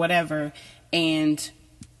rep or whatever. And,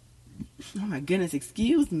 oh my goodness,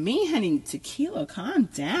 excuse me, honey, tequila, calm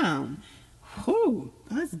down. Whew,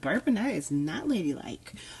 that's burping. That is not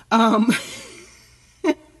ladylike. I'm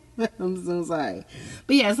so sorry.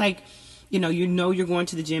 But yeah, it's like, you're going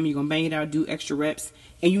to the gym, you're going to bang it out, do extra reps,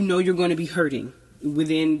 and you're going to be hurting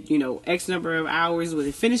within, X number of hours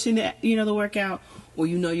with finishing the, the workout, or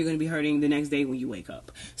you're going to be hurting the next day when you wake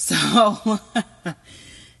up. So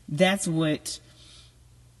that's what,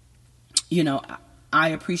 I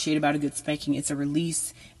appreciate about a good spanking. It's a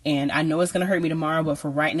release, and I know it's going to hurt me tomorrow, but for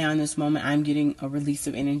right now in this moment, I'm getting a release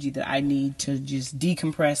of energy that I need to just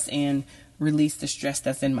decompress and release the stress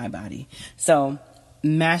that's in my body. So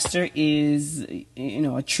Master is,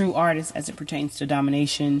 a true artist as it pertains to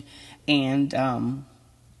domination. And, I'm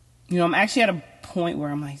actually at a point where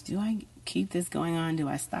I'm like, do I keep this going on? Do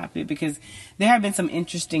I stop it? Because there have been some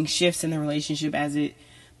interesting shifts in the relationship as it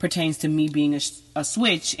pertains to me being a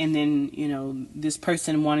switch. And then, this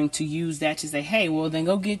person wanting to use that to say, hey, well, then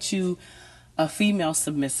go get you a female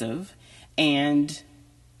submissive and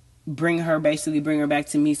bring her back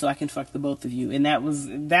to me so I can fuck the both of you. And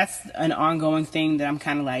that's an ongoing thing that I'm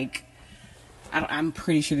kind of like, I'm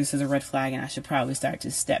pretty sure this is a red flag, and I should probably start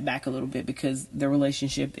to step back a little bit because the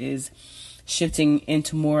relationship is shifting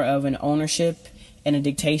into more of an ownership and a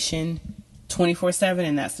dictation 24/7,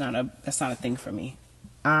 and that's not a thing for me.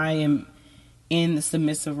 I am in the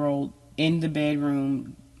submissive role in the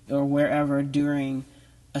bedroom or wherever during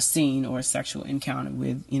a scene or a sexual encounter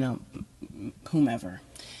with, whomever.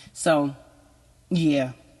 So,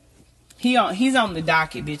 yeah, he's on the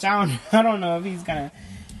docket, bitch. I don't know if he's gonna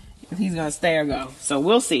stay or go. So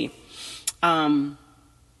we'll see.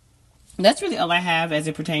 That's really all I have as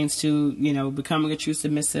it pertains to, becoming a true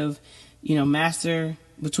submissive. Master,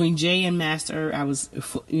 between Jay and Master, I was,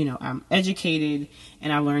 I'm educated,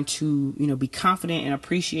 and I learned to, be confident and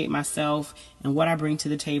appreciate myself and what I bring to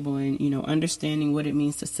the table, and, understanding what it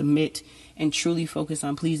means to submit and truly focus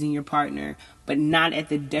on pleasing your partner, but not at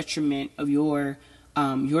the detriment of your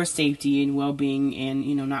safety and well-being, and,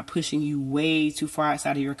 not pushing you way too far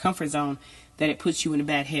outside of your comfort zone that it puts you in a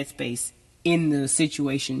bad headspace in the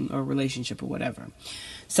situation or relationship or whatever.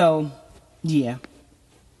 So, yeah.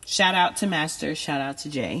 Shout out to Master. Shout out to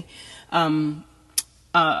Jay. Someone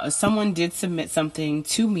did submit something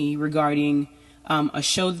to me regarding a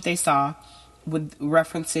show that they saw with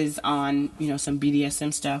references on, some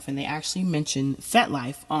BDSM stuff, and they actually mentioned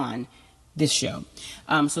FetLife on this show.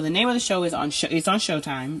 So the name of the show is it's on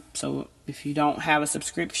Showtime. So if you don't have a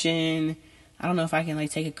subscription, I don't know if I can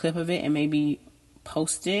take a clip of it and maybe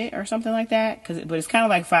post it or something like that, but it's kind of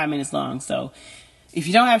like 5 minutes long. So if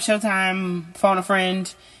you don't have Showtime, phone a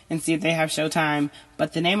friend and see if they have Showtime.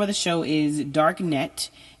 But the name of the show is Darknet,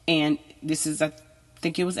 and this is, I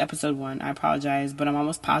think it was episode 1. I apologize, but I'm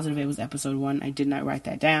almost positive it was episode 1. I did not write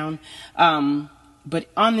that down. But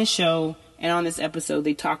on this show and on this episode,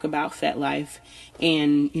 they talk about FetLife,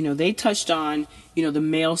 and, you know, they touched on, you know, the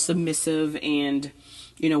male submissive and,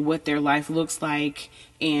 you know, what their life looks like.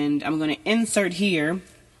 And I'm going to insert here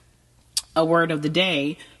a word of the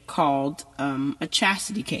day called a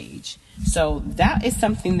chastity cage. So that is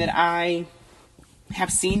something that I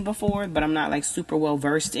have seen before, but I'm not like super well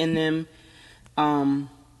versed in them.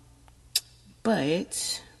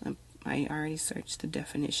 But I already searched the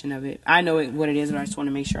definition of it. I know what it is, but I just want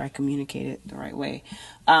to make sure I communicate it the right way.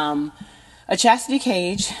 A chastity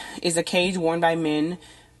cage is a cage worn by men,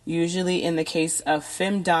 usually in the case of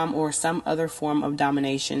femdom or some other form of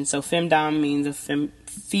domination. So femdom means a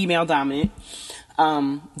female dominant.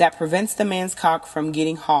 That prevents the man's cock from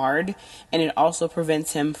getting hard, and it also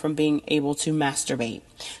prevents him from being able to masturbate.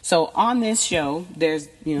 So on this show, there's,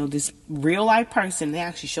 you know, this real life person. They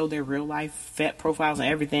actually show their real life fet profiles and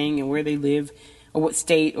everything, and where they live, or what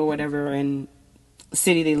state or whatever, and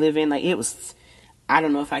city they live in. Like, it was, I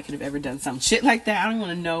don't know if I could have ever done some shit like that. I don't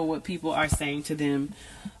want to know what people are saying to them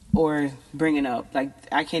or bringing up. Like,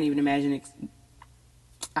 I can't even imagine.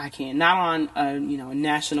 I can't. Not on a, you know, a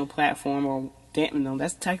national platform, or no,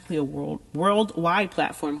 that's technically a worldwide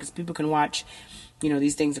platform, because people can watch, you know,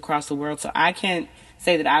 these things across the world. So I can't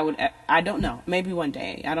say that I would. I don't know. Maybe one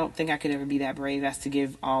day. I don't think I could ever be that brave as to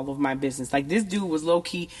give all of my business. Like, this dude was low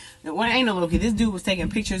key. Well, ain't no low key. This dude was taking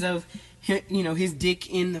pictures of, you know, his dick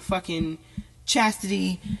in the fucking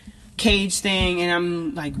chastity cage thing, and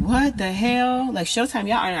I'm like, what the hell? Like, Showtime,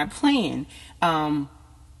 y'all are not playing.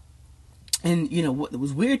 And, you know, what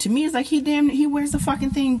was weird to me is, like, he wears the fucking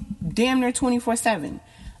thing damn near 24/7.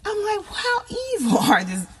 I'm like, how evil are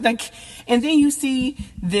this? Like, and then you see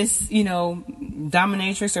this, you know,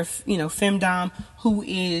 dominatrix, or, you know, femdom, who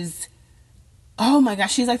is, oh my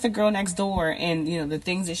gosh, she's like the girl next door. And, you know, the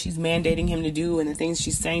things that she's mandating him to do and the things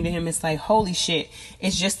she's saying to him, it's like, holy shit.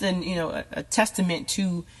 It's just a testament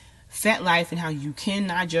to FetLife and how you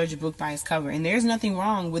cannot judge a book by its cover. And there's nothing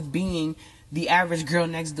wrong with being the average girl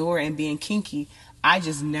next door and being kinky. I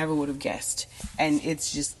just never would have guessed. And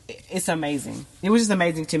it's amazing. It was just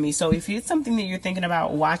amazing to me. So if it's something that you're thinking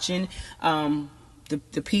about watching,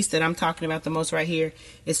 the piece that I'm talking about the most right here,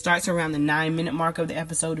 it starts around the 9-minute mark of the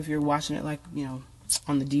episode. If you're watching it, like, you know,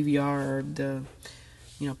 on the DVR, or the,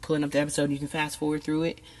 you know, pulling up the episode, you can fast forward through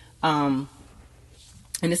it. And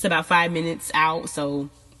it's about 5 minutes out, so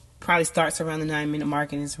probably starts around the 9-minute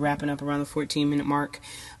mark and it's wrapping up around the 14-minute mark.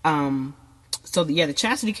 So the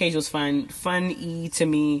chastity cage was funny to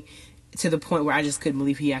me, to the point where I just couldn't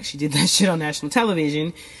believe he actually did that shit on national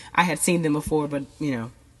television. I had seen them before, but, you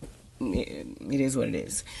know, it is what it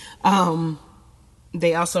is.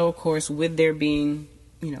 They also, of course, with there being,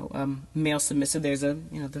 you know, male submissive, there's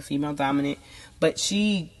the female dominant, but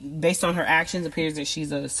she, based on her actions, appears that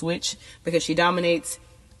she's a switch, because she dominates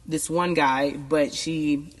this one guy, but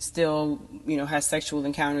she still, you know, has sexual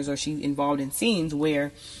encounters, or she's involved in scenes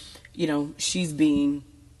where, you know, she's being,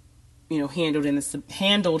 you know, handled in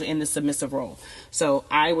the submissive role. So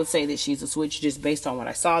I would say that she's a switch, just based on what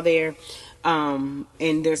I saw there. And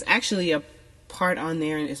there's actually a part on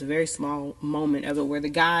there, and it's a very small moment of it, where the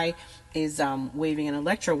guy is waving an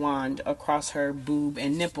electro wand across her boob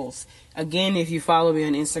and nipples. Again, if you follow me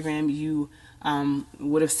on Instagram, you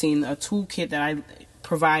would have seen a toolkit that I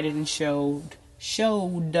provided and showed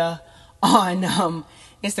on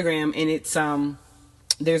Instagram, and it's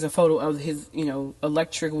there's a photo of his, you know,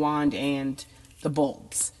 electric wand and the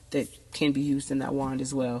bulbs that can be used in that wand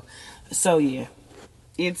as well. So yeah,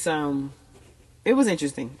 it's it was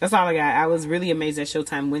interesting. That's all I got. I was really amazed that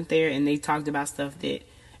Showtime went there and they talked about stuff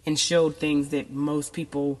and showed things that most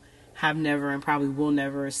people have never and probably will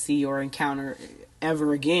never see or encounter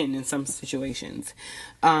ever again in some situations.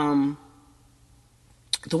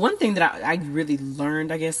 The one thing that I really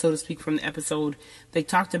learned, I guess, so to speak, from the episode, they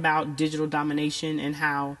talked about digital domination and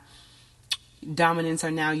how dominants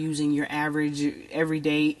are now using your average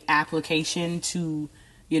everyday application to,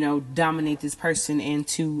 you know, dominate this person, and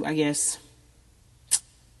to, I guess,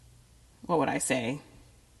 what would I say?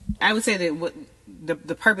 I would say that what the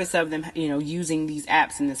purpose of them, you know, using these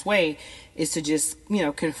apps in this way is to just, you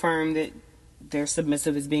know, confirm that they're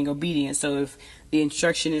submissive as being obedient. So if the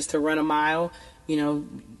instruction is to run a mile, you know,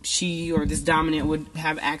 she or this dominant would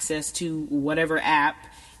have access to whatever app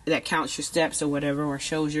that counts your steps or whatever, or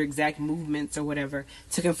shows your exact movements or whatever,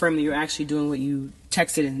 to confirm that you're actually doing what you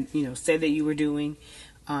texted and, you know, said that you were doing.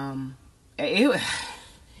 It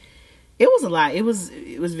was a lot. It was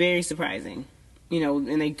very surprising, you know,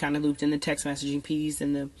 and they kind of looped in the text messaging piece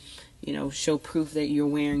and the, show proof that you're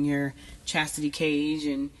wearing your chastity cage,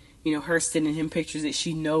 and, her sending him pictures that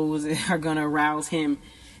she knows are going to arouse him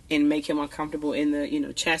and make him uncomfortable in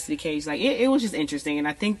the, chastity cage. Like, it was just interesting. And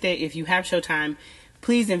I think that if you have Showtime,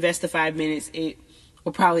 please invest the 5 minutes. It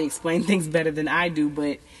will probably explain things better than I do,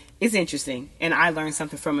 but it's interesting. And I learned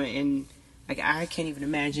something from it. And, like, I can't even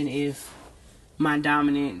imagine if my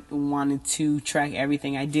dominant wanted to track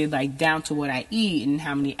everything I did, like, down to what I eat and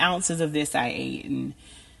how many ounces of this I ate. And,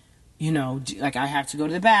 like, I have to go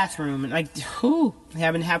to the bathroom. And, like,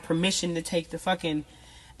 having to have permission to take the fucking...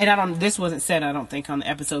 And this wasn't said, I don't think, on the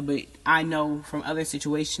episode, but I know from other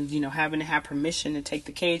situations, having to have permission to take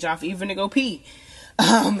the cage off, even to go pee.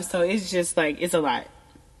 So it's just, like, it's a lot.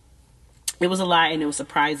 It was a lot, and it was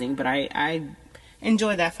surprising, but I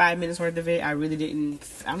enjoyed that 5 minutes worth of it. I really didn't,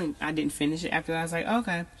 I didn't finish it after that. I was like,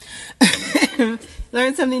 okay.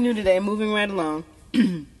 Learned something new today, moving right along.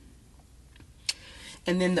 And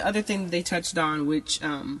then the other thing that they touched on, which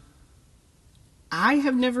I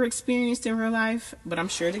have never experienced in real life, but I'm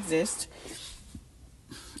sure it exists.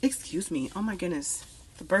 Excuse me. Oh my goodness.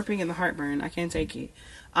 The burping and the heartburn. I can't take it.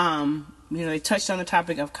 They touched on the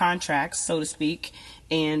topic of contracts, so to speak,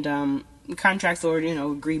 and contracts or,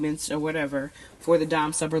 agreements or whatever for the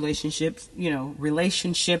dom-sub relationships,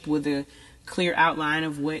 relationship with a clear outline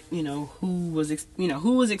of what, who was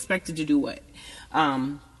expected to do what.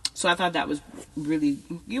 So I thought that was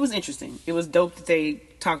it was interesting. It was dope that they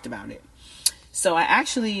talked about it. So I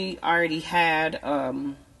actually already had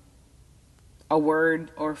a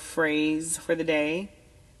word or phrase for the day.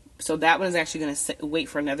 So that one is actually going to wait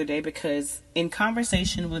for another day, because in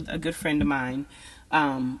conversation with a good friend of mine,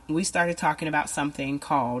 we started talking about something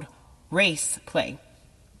called race play.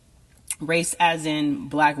 Race as in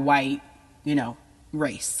black, white,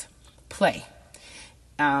 race play.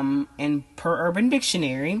 And per Urban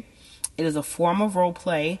Dictionary, it is a form of role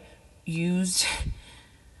play used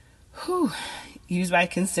by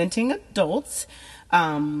consenting adults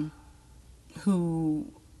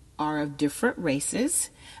who are of different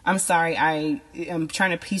races. I'm sorry, I'm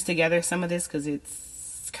trying to piece together some of this because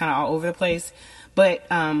it's kind of all over the place. But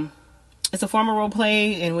it's a form of role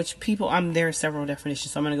play in which people, there are several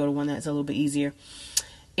definitions, so I'm going to go to one that's a little bit easier.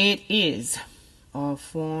 It is a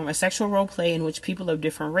sexual role play in which people of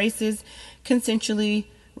different races consensually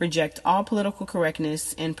reject all political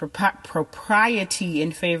correctness and propriety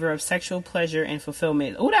in favor of sexual pleasure and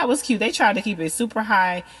fulfillment. Oh, that was cute. They tried to keep it super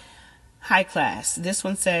high class. This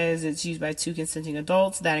one says it's used by two consenting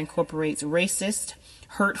adults that incorporates racist,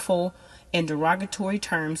 hurtful, and derogatory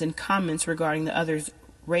terms and comments regarding the other's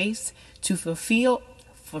race to fulfill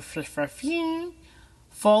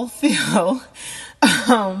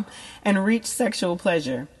and reach sexual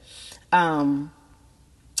pleasure. And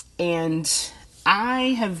I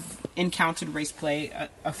have encountered race play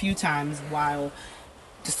a few times while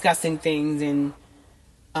discussing things, and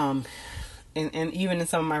even in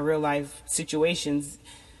some of my real life situations,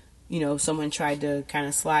 someone tried to kind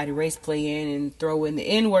of slide race play in and throw in the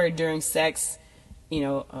N-word during sex.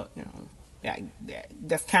 That's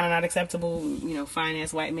kind of not acceptable. Fine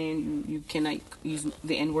ass white man, you cannot use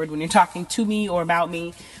the N-word when you're talking to me or about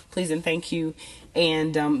me. Please and thank you.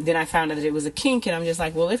 And then I found out that it was a kink, and I'm just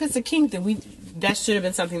like, well, if it's a kink, then that should have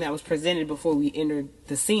been something that was presented before we entered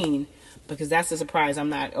the scene, because that's a surprise I'm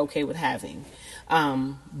not okay with having.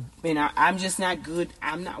 I'm just not good.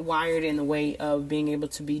 I'm not wired in the way of being able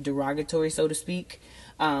to be derogatory, so to speak.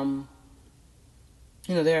 You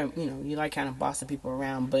like kind of bossing people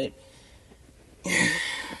around, but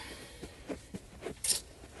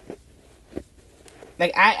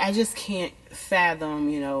like, I just can't fathom,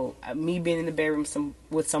 me being in the bedroom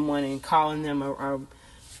with someone and calling them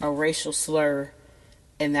a racial slur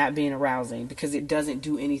and that being arousing, because it doesn't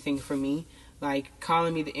do anything for me. Like,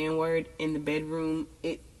 calling me the N-word in the bedroom,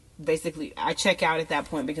 I check out at that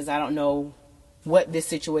point, because I don't know what this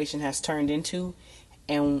situation has turned into,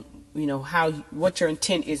 and what your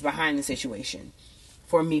intent is behind the situation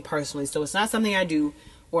for me personally. So it's not something I do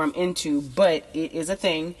or I'm into, but it is a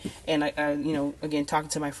thing. And again, talking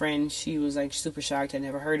to my friend, she was like super shocked. I'd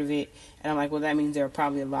never heard of it. And I'm like, well, that means there are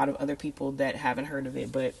probably a lot of other people that haven't heard of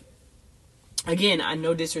it. But again, I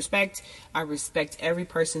no disrespect. I respect every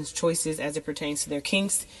person's choices as it pertains to their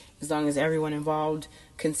kinks, as long as everyone involved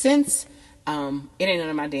consents. It ain't none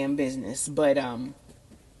of my damn business. But I'm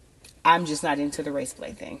just not into the race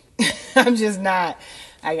play thing. I'm just not.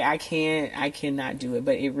 I cannot do it.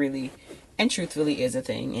 But it really and truthfully is a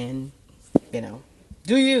thing. And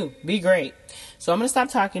do you be great. So I'm gonna stop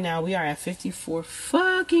talking now. We are at 54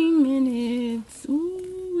 fucking minutes.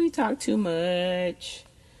 Ooh, we talk too much.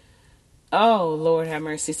 Oh, Lord have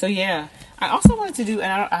mercy. So yeah, I also wanted to do,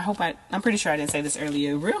 and I'm pretty sure I didn't say this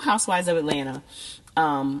earlier. Real Housewives of Atlanta.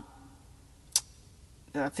 I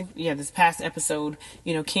think, yeah, this past episode,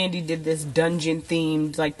 Candy did this dungeon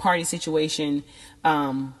themed like party situation.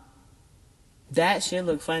 That shit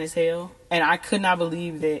looked fun as hell, and I could not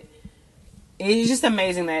believe that. It's just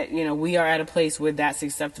amazing that we are at a place where that's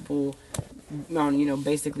acceptable on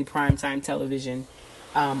basically primetime television.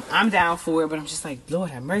 I'm down for it, but I'm just like,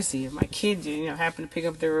 Lord have mercy. If my kid, happen to pick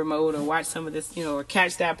up their remote or watch some of this, or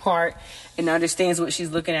catch that part and understands what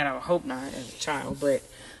she's looking at, I would hope not as a child, but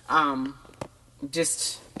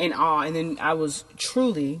just in awe. And then I was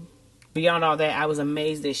truly, beyond all that, I was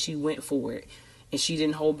amazed that she went for it and she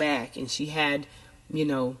didn't hold back, and she had,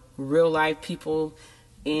 real life people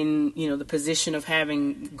in, the position of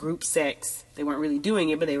having group sex. They weren't really doing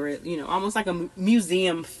it, but they were, almost like a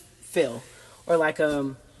museum feel, or like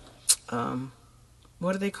what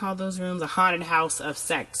do they call those rooms? A haunted house of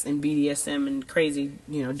sex and BDSM and crazy,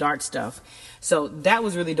 dark stuff. So that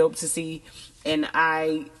was really dope to see. And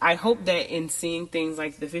I hope that in seeing things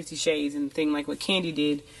like the 50 Shades and thing like what Candy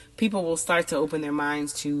did, people will start to open their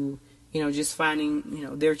minds to, just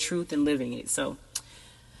finding, their truth and living it. So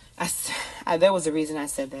that was the reason I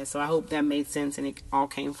said that. So I hope that made sense and it all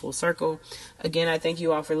came full circle. Again, I thank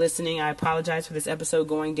you all for listening. I apologize for this episode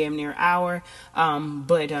going damn near an hour.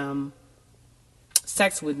 But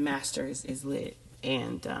sex with Master is lit.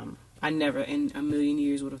 And I never in a million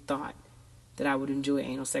years would have thought that I would enjoy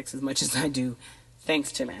anal sex as much as I do,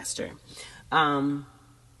 thanks to Master. And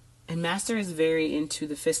Master is very into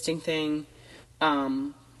the fisting thing.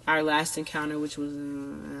 Our last encounter, which was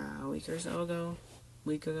a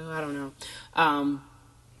week ago, I don't know.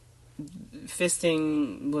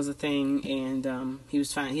 Fisting was a thing, and he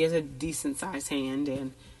was fine. He has a decent sized hand,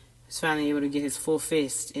 and was finally able to get his full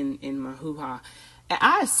fist in my hoo-ha. And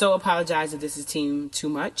I so apologize if this is too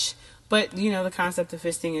much, but the concept of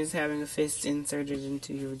fisting is having a fist inserted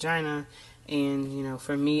into your vagina. And,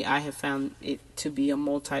 for me, I have found it to be a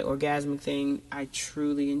multi-orgasmic thing. I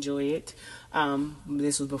truly enjoy it.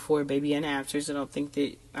 This was before Baby and After, so I don't think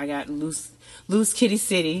that I got loose kitty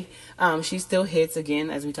city. She still hits, again,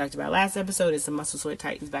 as we talked about last episode. It's the muscle so it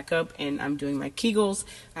tightens back up, and I'm doing my Kegels.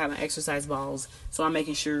 I have my exercise balls, so I'm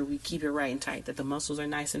making sure we keep it right and tight, that the muscles are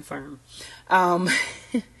nice and firm.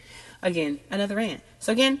 Again, another rant.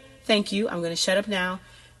 So again, thank you. I'm going to shut up now.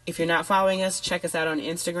 If you're not following us, check us out on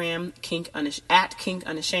Instagram, at Kink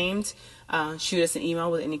Unashamed. Shoot us an email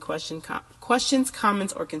with any questions,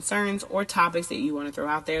 comments, or concerns, or topics that you want to throw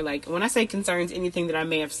out there. Like, when I say concerns, anything that I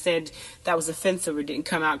may have said that was offensive or didn't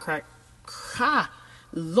come out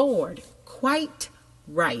Lord, quite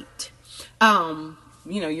right.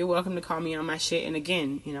 You're welcome to call me on my shit. And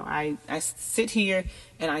again, I sit here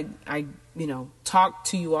and I talk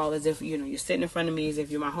to you all as if, you're sitting in front of me, as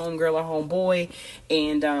if you're my homegirl or homeboy.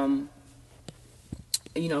 And,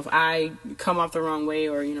 if I come off the wrong way,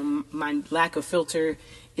 or, my lack of filter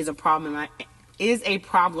is a problem, and I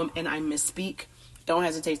misspeak, don't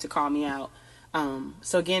hesitate to call me out.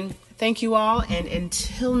 So again, thank you all. And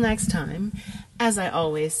until next time, as I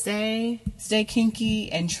always say, stay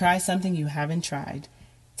kinky and try something you haven't tried.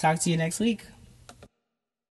 Talk to you next week.